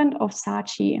 the husband of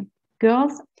Sachi.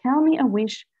 Girls, tell me a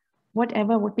wish,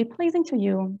 whatever would be pleasing to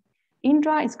you.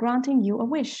 Indra is granting you a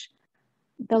wish.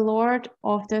 The lord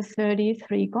of the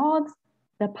 33 gods,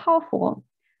 the powerful.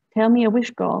 Tell me a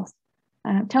wish, girls.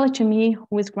 Tell it to me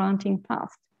who is granting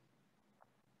fast.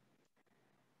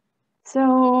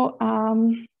 So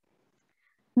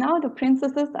now the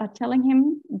princesses are telling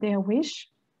him their wish.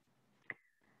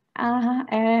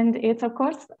 And it's, of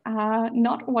course,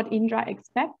 not what Indra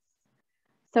expects.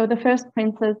 So the first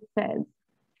princess says,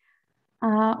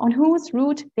 on whose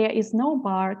root there is no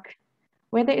bark,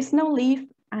 where there is no leaf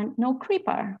and no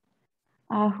creeper,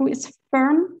 who is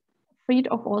firm, freed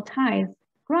of all ties,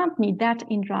 grant me that,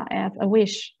 Indra, as a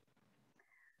wish.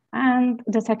 And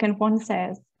the second one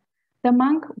says, the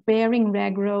monk wearing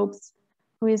rag robes,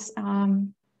 who is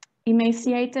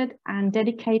emaciated and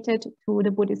dedicated to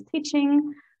the Buddhist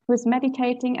teaching, who is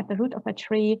meditating at the root of a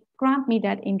tree, grant me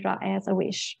that, Indra, as a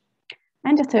wish.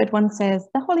 And the third one says,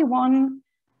 the Holy One,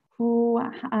 who,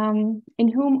 in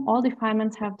whom all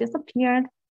defilements have disappeared,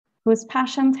 whose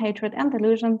passions, hatred, and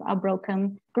delusions are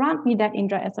broken, grant me that,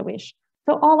 Indra, as a wish.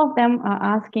 So all of them are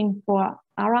asking for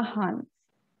arahants,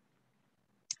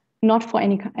 not for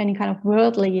any kind of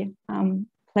worldly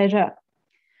pleasure.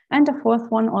 And the fourth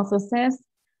one also says,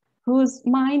 whose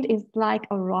mind is like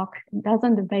a rock,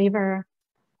 doesn't waver,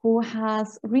 who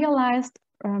has realized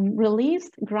release,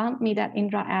 grant me that,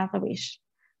 Indra, as a wish.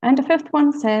 And the fifth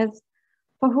one says,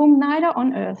 for whom neither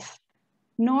on earth,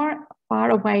 nor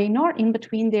far away, nor in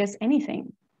between there's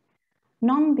anything,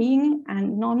 none being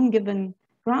and none given,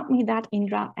 grant me that,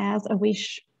 Indra, as a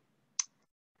wish.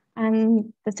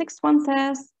 And the sixth one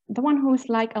says, the one who is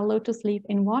like a lotus leaf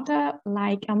in water,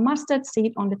 like a mustard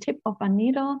seed on the tip of a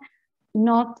needle,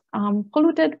 not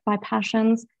polluted by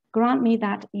passions, grant me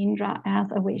that, Indra, as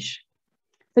a wish.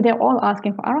 So they're all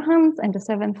asking for arahants, and the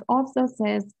seventh also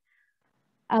says,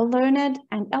 a learned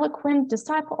and eloquent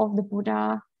disciple of the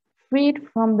Buddha, freed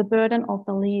from the burden of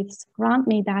beliefs, grant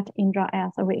me that Indra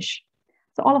as a wish.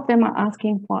 So all of them are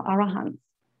asking for arahants.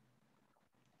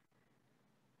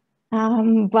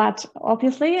 But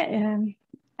obviously,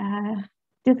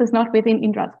 this is not within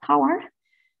Indra's power.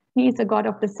 He is a god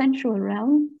of the sensual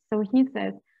realm. So he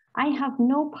says, I have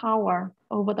no power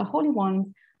over the holy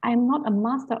ones. I am not a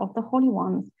master of the holy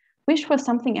ones. Wish for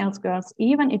something else, girls,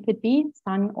 even if it be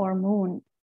sun or moon.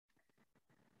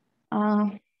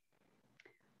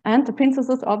 And the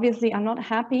princesses obviously are not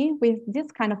happy with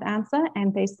this kind of answer,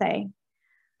 and they say,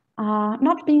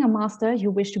 not being a master,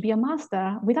 you wish to be a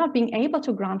master. Without being able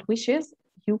to grant wishes,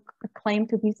 you claim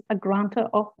to be a granter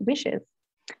of wishes.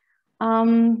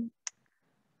 By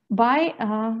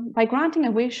granting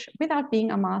a wish without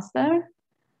being a master,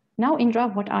 now Indra,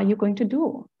 what are you going to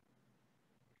do?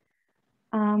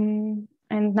 And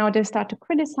now they start to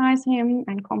criticize him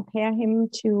and compare him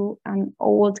to an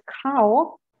old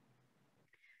cow.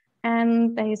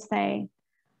 And they say,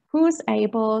 who's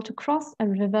able to cross a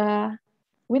river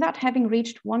without having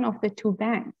reached one of the two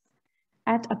banks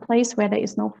at a place where there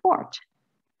is no ford?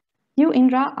 You,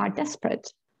 Indra, are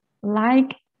desperate,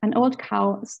 like an old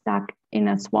cow stuck in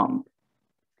a swamp.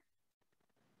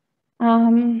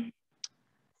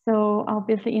 So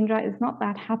obviously Indra is not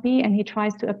that happy, and he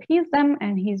tries to appease them,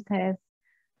 and he says,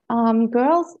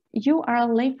 girls, you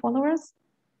are lay followers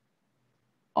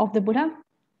of the Buddha,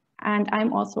 and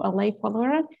I'm also a lay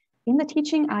follower. In the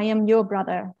teaching, I am your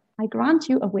brother. I grant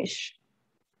you a wish.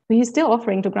 So he's still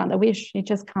offering to grant a wish. He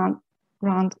just can't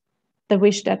grant the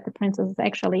wish that the princesses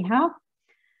actually have.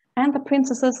 And the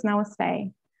princesses now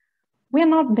say, we're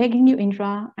not begging you,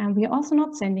 Indra, and we're also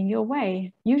not sending you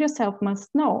away. You yourself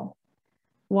must know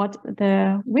what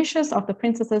the wishes of the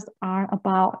princesses are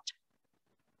about.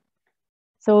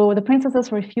 So the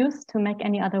princesses refuse to make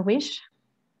any other wish,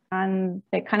 and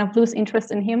they kind of lose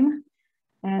interest in him,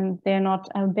 and they're not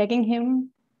begging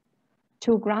him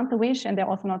to grant the wish, and they're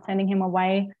also not sending him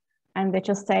away, and they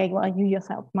just say, well, you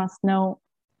yourself must know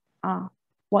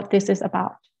what this is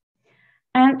about.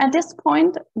 And at this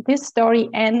point, this story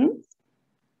ends.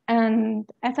 And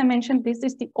as I mentioned, this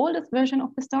is the oldest version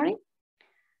of the story.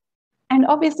 And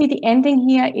obviously the ending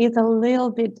here is a little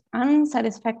bit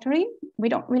unsatisfactory. We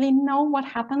don't really know what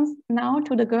happens now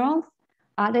to the girls.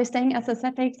 Are they staying as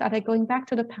ascetics? Are they going back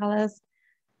to the palace?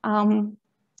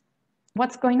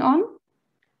 What's going on?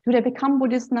 Do they become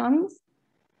Buddhist nuns?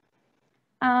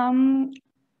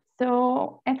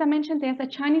 So as I mentioned, there's a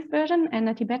Chinese version and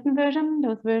a Tibetan version.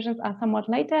 Those versions are somewhat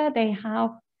later. They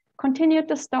have continued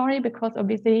the story because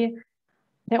obviously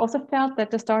they also felt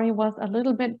that the story was a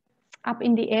little bit up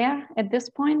in the air at this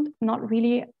point, not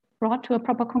really brought to a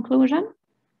proper conclusion.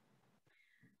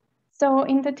 So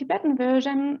in the Tibetan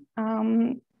version,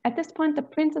 at this point, the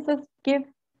princesses give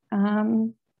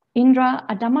Indra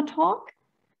a Dhamma talk.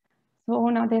 So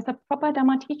now there's a proper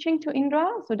Dhamma teaching to Indra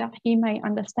so that he may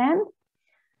understand.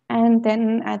 And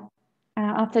then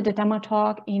after the Dhamma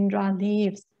talk, Indra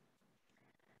leaves.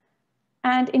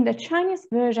 And in the Chinese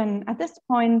version, at this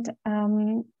point,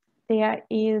 there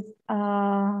is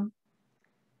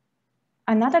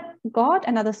another god,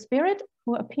 another spirit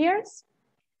who appears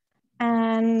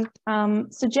and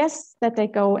suggests that they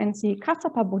go and see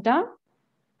Kassapa Buddha.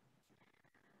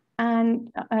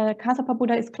 And Kassapa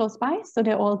Buddha is close by, so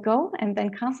they all go. And then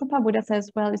Kassapa Buddha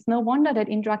says, well, it's no wonder that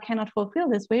Indra cannot fulfill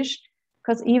this wish,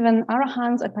 because even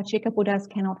Arahants and Pachika Buddhas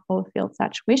cannot fulfill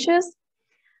such wishes.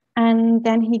 And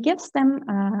then he gives them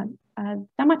a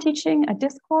Dhamma teaching, a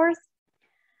discourse.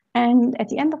 And at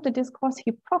the end of the discourse,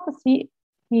 he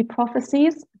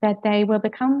prophesies that they will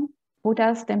become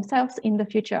Buddhas themselves in the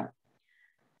future.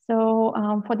 So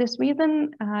for this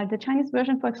reason, the Chinese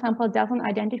version, for example, doesn't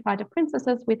identify the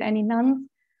princesses with any nuns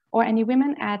or any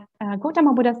women at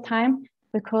Gautama Buddha's time,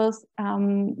 because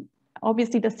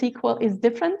obviously the sequel is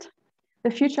different.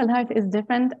 The future life is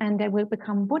different, and they will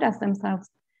become Buddhas themselves.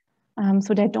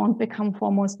 So they don't become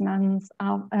foremost nuns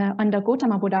under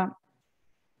Gautama Buddha.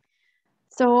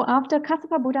 So after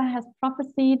Kassapa Buddha has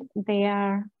prophesied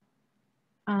their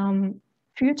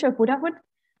future Buddhahood,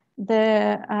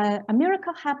 a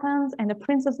miracle happens, and the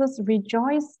princesses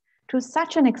rejoice to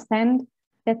such an extent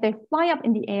that they fly up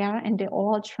in the air and they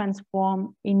all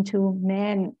transform into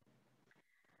men.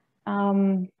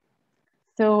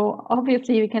 So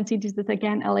obviously we can see this is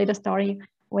again a later story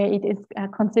where it is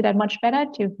considered much better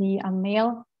to be a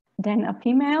male than a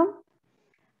female.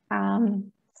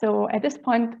 So at this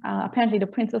point, apparently the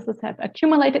princesses have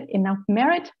accumulated enough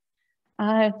merit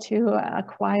to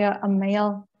acquire a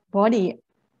male body.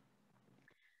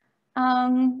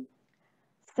 So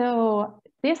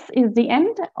this is the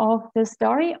end of the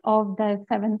story of the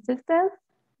 7 sisters.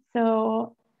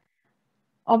 So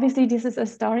obviously this is a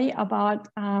story about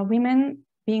women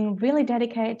being really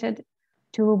dedicated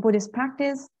to Buddhist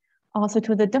practice, also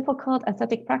to the difficult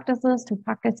ascetic practices, to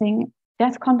practicing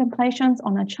death contemplations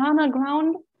on a charnel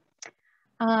ground.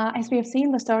 As we have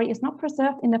seen, the story is not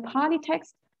preserved in the Pali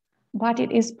text, but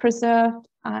it is preserved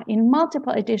in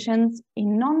multiple editions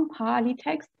in non-Pali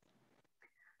texts.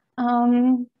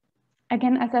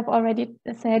 Again, as I've already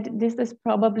said, this is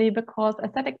probably because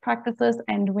ascetic practices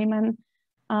and women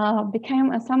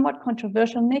became a somewhat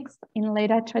controversial mix in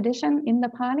later tradition in the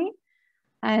Pali,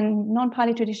 and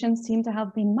non-Pali traditions seem to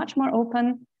have been much more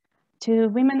open to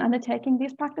women undertaking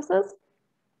these practices.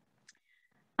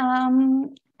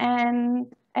 And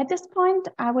at this point,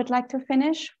 I would like to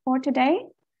finish for today.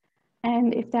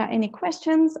 And if there are any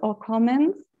questions or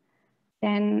comments,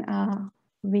 then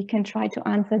we can try to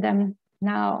answer them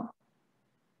now.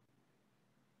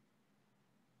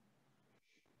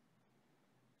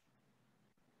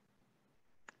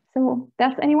 So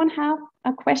does anyone have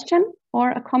a question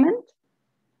or a comment?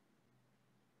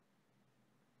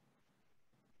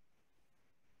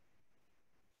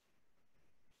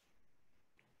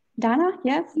 Dana,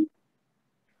 yes?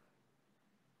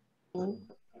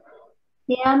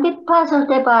 Yeah, I'm a bit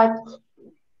puzzled about,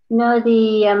 you know,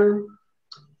 the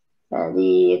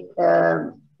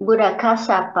Buddha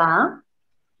Kassapa.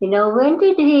 You know, when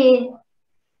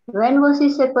was he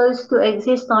supposed to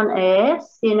exist on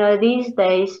Earth? You know, these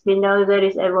days we know there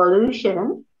is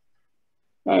evolution,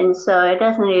 and so it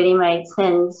doesn't really make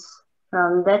sense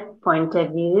from that point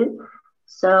of view.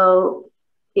 So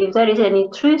if there is any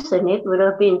truth in it, would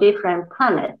have been different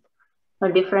planet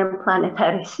or different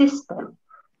planetary system.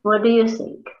 What do you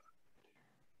think?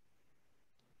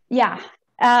 Yeah,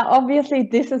 obviously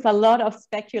this is a lot of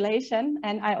speculation,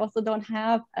 and I also don't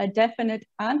have a definite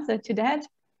answer to that.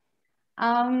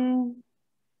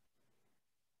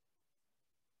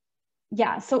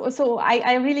 Yeah, so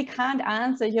I really can't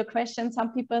answer your question.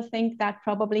 Some people think that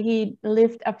probably he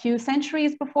lived a few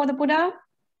centuries before the Buddha.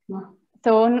 Yeah.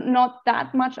 So not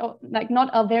that much, like not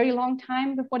a very long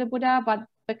time before the Buddha, but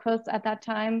because at that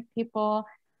time people,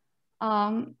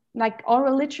 like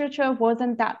oral literature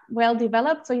wasn't that well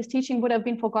developed, so his teaching would have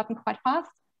been forgotten quite fast.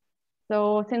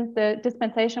 So since the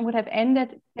dispensation would have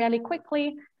ended fairly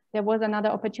quickly, there was another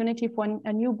opportunity for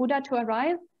a new Buddha to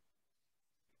arise.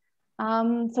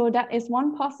 So that is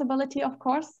one possibility, of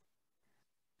course,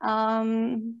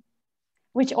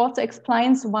 which also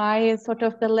explains why sort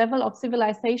of the level of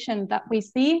civilization that we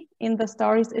see in the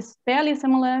stories is fairly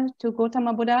similar to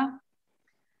Gautama Buddha.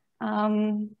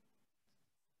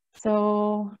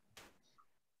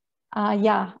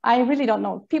 Yeah, I really don't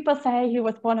know. People say he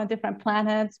was born on different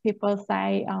planets. People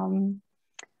say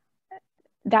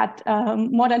that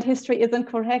modern history isn't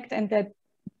correct and that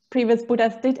previous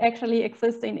Buddhas did actually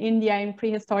exist in India in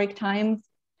prehistoric times,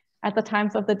 at the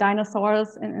times of the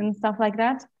dinosaurs and stuff like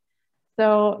that.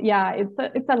 So yeah,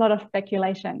 it's a lot of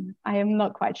speculation. I am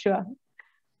not quite sure.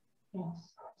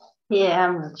 Yeah,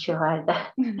 I'm not sure either.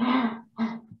 Yeah.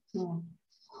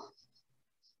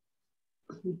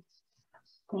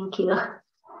 Thank you.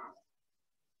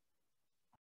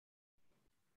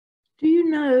 Do you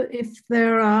know if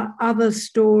there are other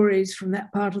stories from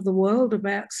that part of the world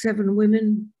about 7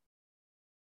 women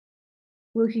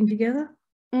working together?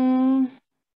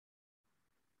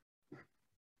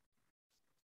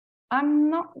 I'm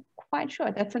not quite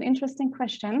sure. That's an interesting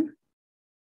question.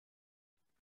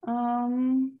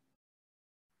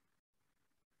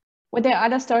 Well, there are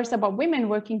other stories about women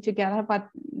working together, but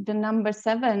the number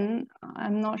 7,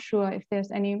 I'm not sure if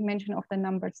there's any mention of the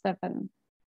number 7.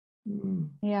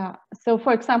 Yeah. So,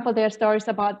 for example, there are stories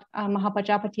about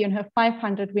Mahapajapati and her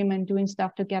 500 women doing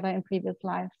stuff together in previous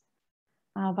lives.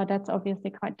 But that's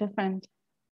obviously quite different.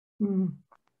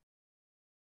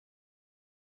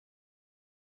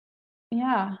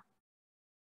 Yeah.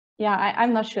 Yeah,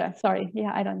 I'm not sure. Sorry.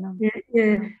 Yeah, I don't know.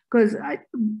 Yeah, because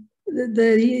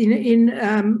in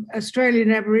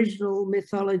Australian Aboriginal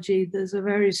mythology, there's a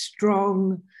very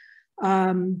strong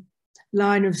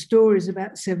line of stories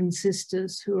about 7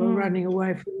 sisters who are running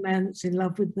away from a man that's in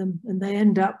love with them, and they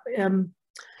end up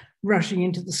rushing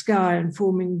into the sky and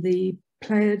forming the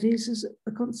Pleiades as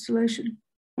a constellation.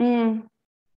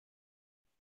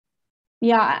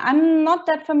 Yeah, I'm not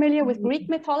that familiar with Greek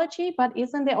mythology, but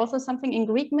isn't there also something in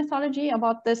Greek mythology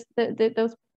about those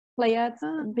Pleiades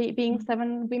being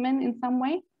 7 women in some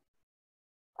way?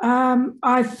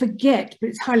 I forget, but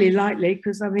it's highly likely,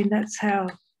 because I mean that's how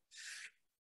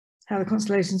the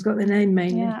constellations got their name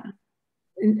mainly,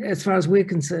 as far as we're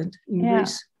concerned in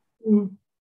Greece. Oh,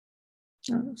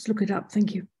 let's look it up.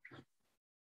 Thank you.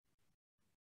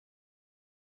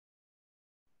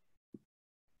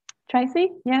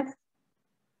 Tracy, yes.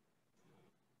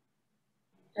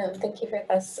 Thank you for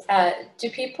this. Do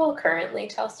people currently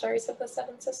tell stories of the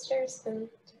Seven Sisters in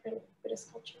different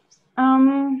Buddhist cultures?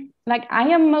 Like I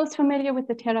am most familiar with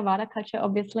the Theravada culture,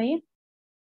 obviously.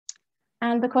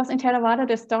 And because in Theravada,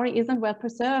 the story isn't well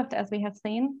preserved, as we have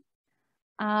seen.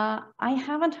 I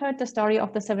haven't heard the story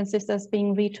of the Seven Sisters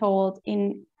being retold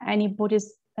in any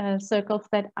Buddhist circles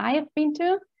that I have been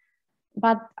to.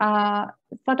 But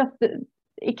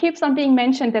it keeps on being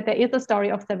mentioned that there is a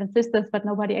story of Seven Sisters, but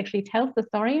nobody actually tells the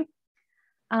story.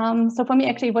 So for me,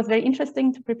 actually, it was very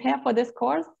interesting to prepare for this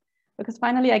course, because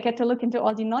finally I get to look into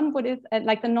all the non-Buddhist,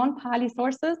 like the non-Pali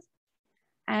sources.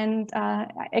 And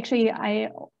actually, I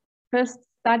first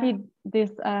studied this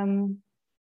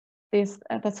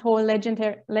this whole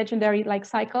legendary like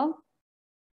cycle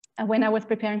when I was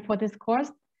preparing for this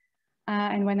course.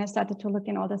 And when I started to look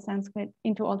into all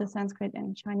the Sanskrit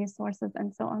and Chinese sources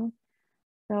and so on.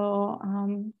 So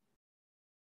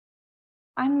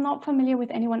I'm not familiar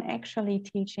with anyone actually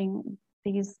teaching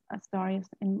these stories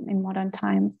in modern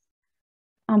times.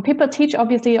 People teach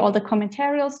obviously all the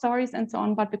commentarial stories and so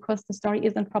on, but because the story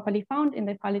isn't properly found in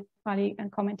the Pali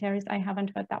and commentaries, I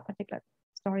haven't heard that particular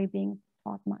story being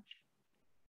taught much.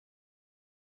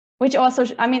 Which also,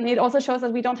 I mean, it also shows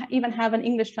that we don't even have an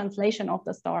English translation of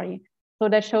the story. So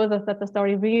that shows us that the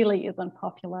story really isn't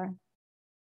popular.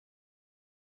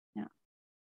 Yeah.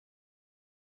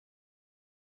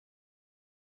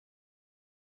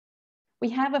 We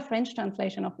have a French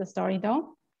translation of the story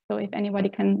though. So if anybody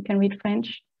can read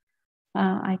French,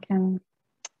 I can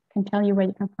tell you where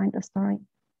you can find the story.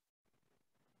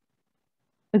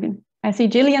 Okay. I see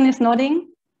Gillian is nodding.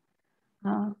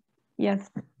 Yes.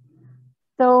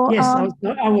 So yes,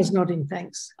 I was nodding,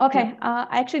 thanks. Okay, yeah.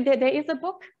 Actually there is a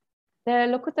book. The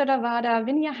Lokuttara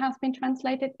Vinaya has been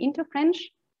translated into French.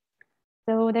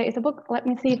 So there is a book. Let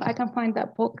me see if I can find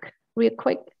that book real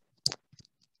quick.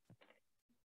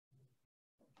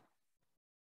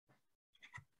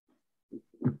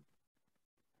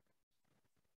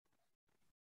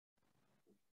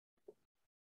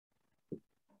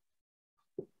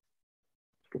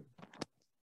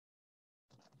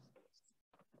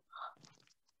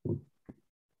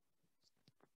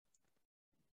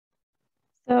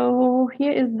 So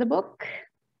here is the book,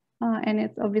 and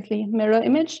it's obviously mirror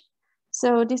image.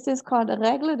 So this is called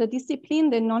Règle de discipline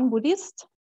des non-Buddhistes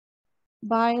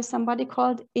by somebody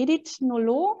called Edith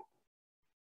Nolot.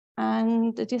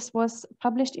 And this was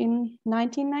published in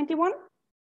 1991.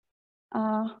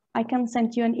 I can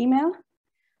send you an email.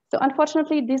 So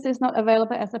unfortunately, this is not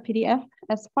available as a PDF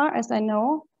as far as I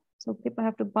know. So people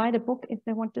have to buy the book if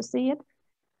they want to see it.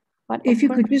 But if you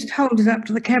could just hold it up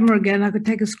to the camera again, I could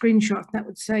take a screenshot. That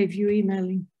would save you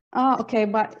emailing. Oh, okay.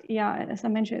 But yeah, as I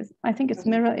mentioned, I think it's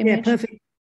mirror image. Yeah, perfect.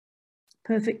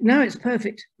 Perfect. No, it's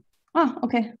perfect. Oh,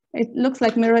 okay. It looks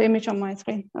like mirror image on my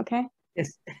screen. Okay.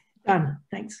 Yes, done.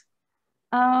 Thanks.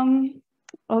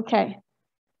 Okay.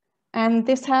 And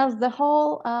this has the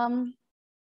whole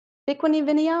Bhikkhuni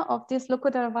Vinaya of this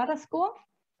Lokuttara school.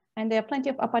 And there are plenty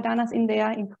of apadānas in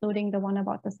there, including the one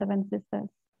about the Seven Sisters.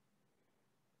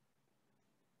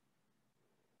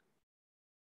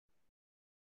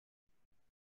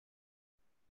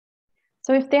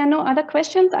 So if there are no other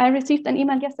questions, I received an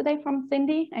email yesterday from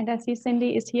Cindy, and I see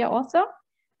Cindy is here also.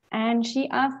 And she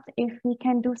asked if we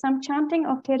can do some chanting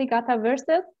of Therīgāthā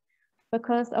verses,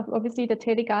 because of obviously the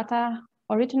Therīgāthā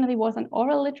originally was an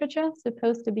oral literature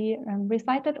supposed to be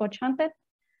recited or chanted.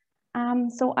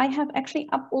 So I have actually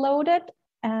uploaded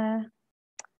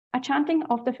a chanting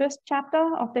of the first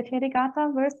chapter of the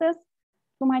Therīgāthā verses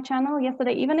to my channel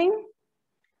yesterday evening.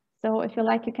 So if you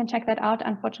like, you can check that out.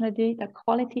 Unfortunately, the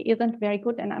quality isn't very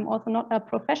good, and I'm also not a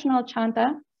professional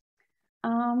chanter,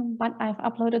 but I've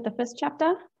uploaded the first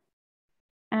chapter.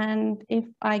 And if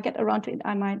I get around to it,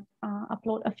 I might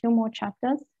upload a few more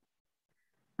chapters.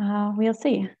 We'll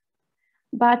see.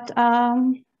 But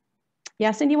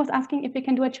yeah, Cindy was asking if we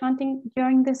can do a chanting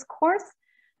during this course.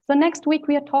 So next week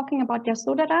we are talking about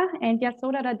Yasodhara, and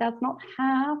Yasodhara does not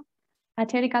have a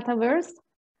Therīgāthā verse.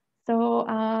 So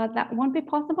that won't be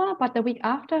possible, but the week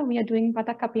after we are doing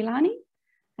Vata Kapilani,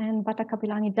 and Vata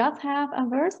Kapilani does have a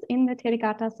verse in the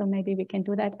Therīgāthā, so maybe we can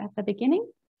do that at the beginning.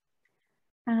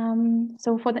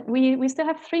 So for we still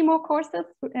have 3 more courses,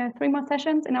 3 more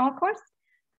sessions in our course.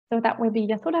 So that will be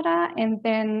Yasodhara, and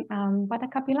then Vata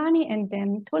Kapilani, and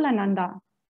then Tulananda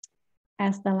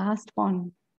as the last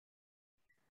one.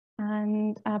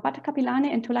 And Vata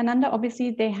Kapilani and Tulananda, obviously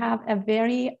they have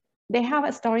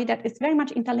a story that is very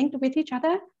much interlinked with each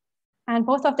other. And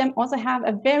both of them also have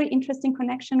a very interesting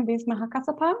connection with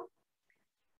Mahakassapa.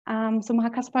 So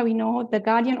Mahakassapa, we know, the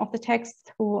guardian of the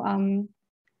text, who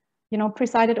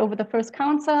presided over the first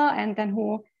council, and then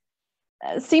who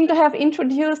seemed to have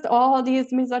introduced all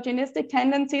these misogynistic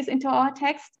tendencies into our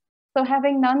text. So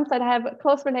having nuns that have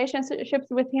close relationships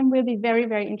with him will be very,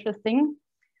 very interesting.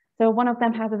 So one of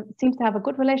them seems to have a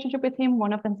good relationship with him.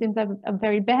 One of them seems to have a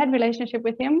very bad relationship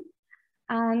with him.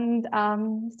 And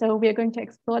so we're going to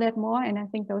explore that more. And I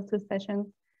think those two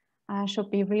sessions should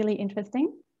be really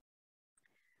interesting.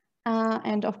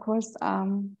 And of course,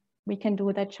 we can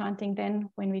do that chanting then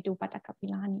when we do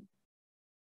Batakapilani.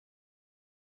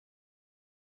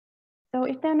 So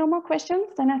if there are no more questions,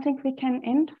 then I think we can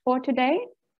end for today.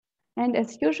 And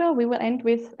as usual, we will end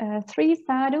with 3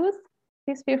 sadhus.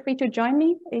 Please feel free to join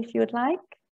me if you'd like.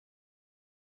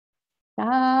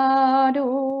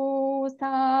 Sadhu,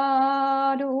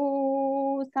 sadhu,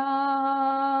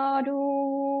 sadhu.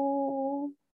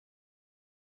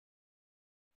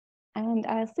 And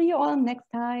I'll see you all next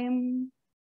time.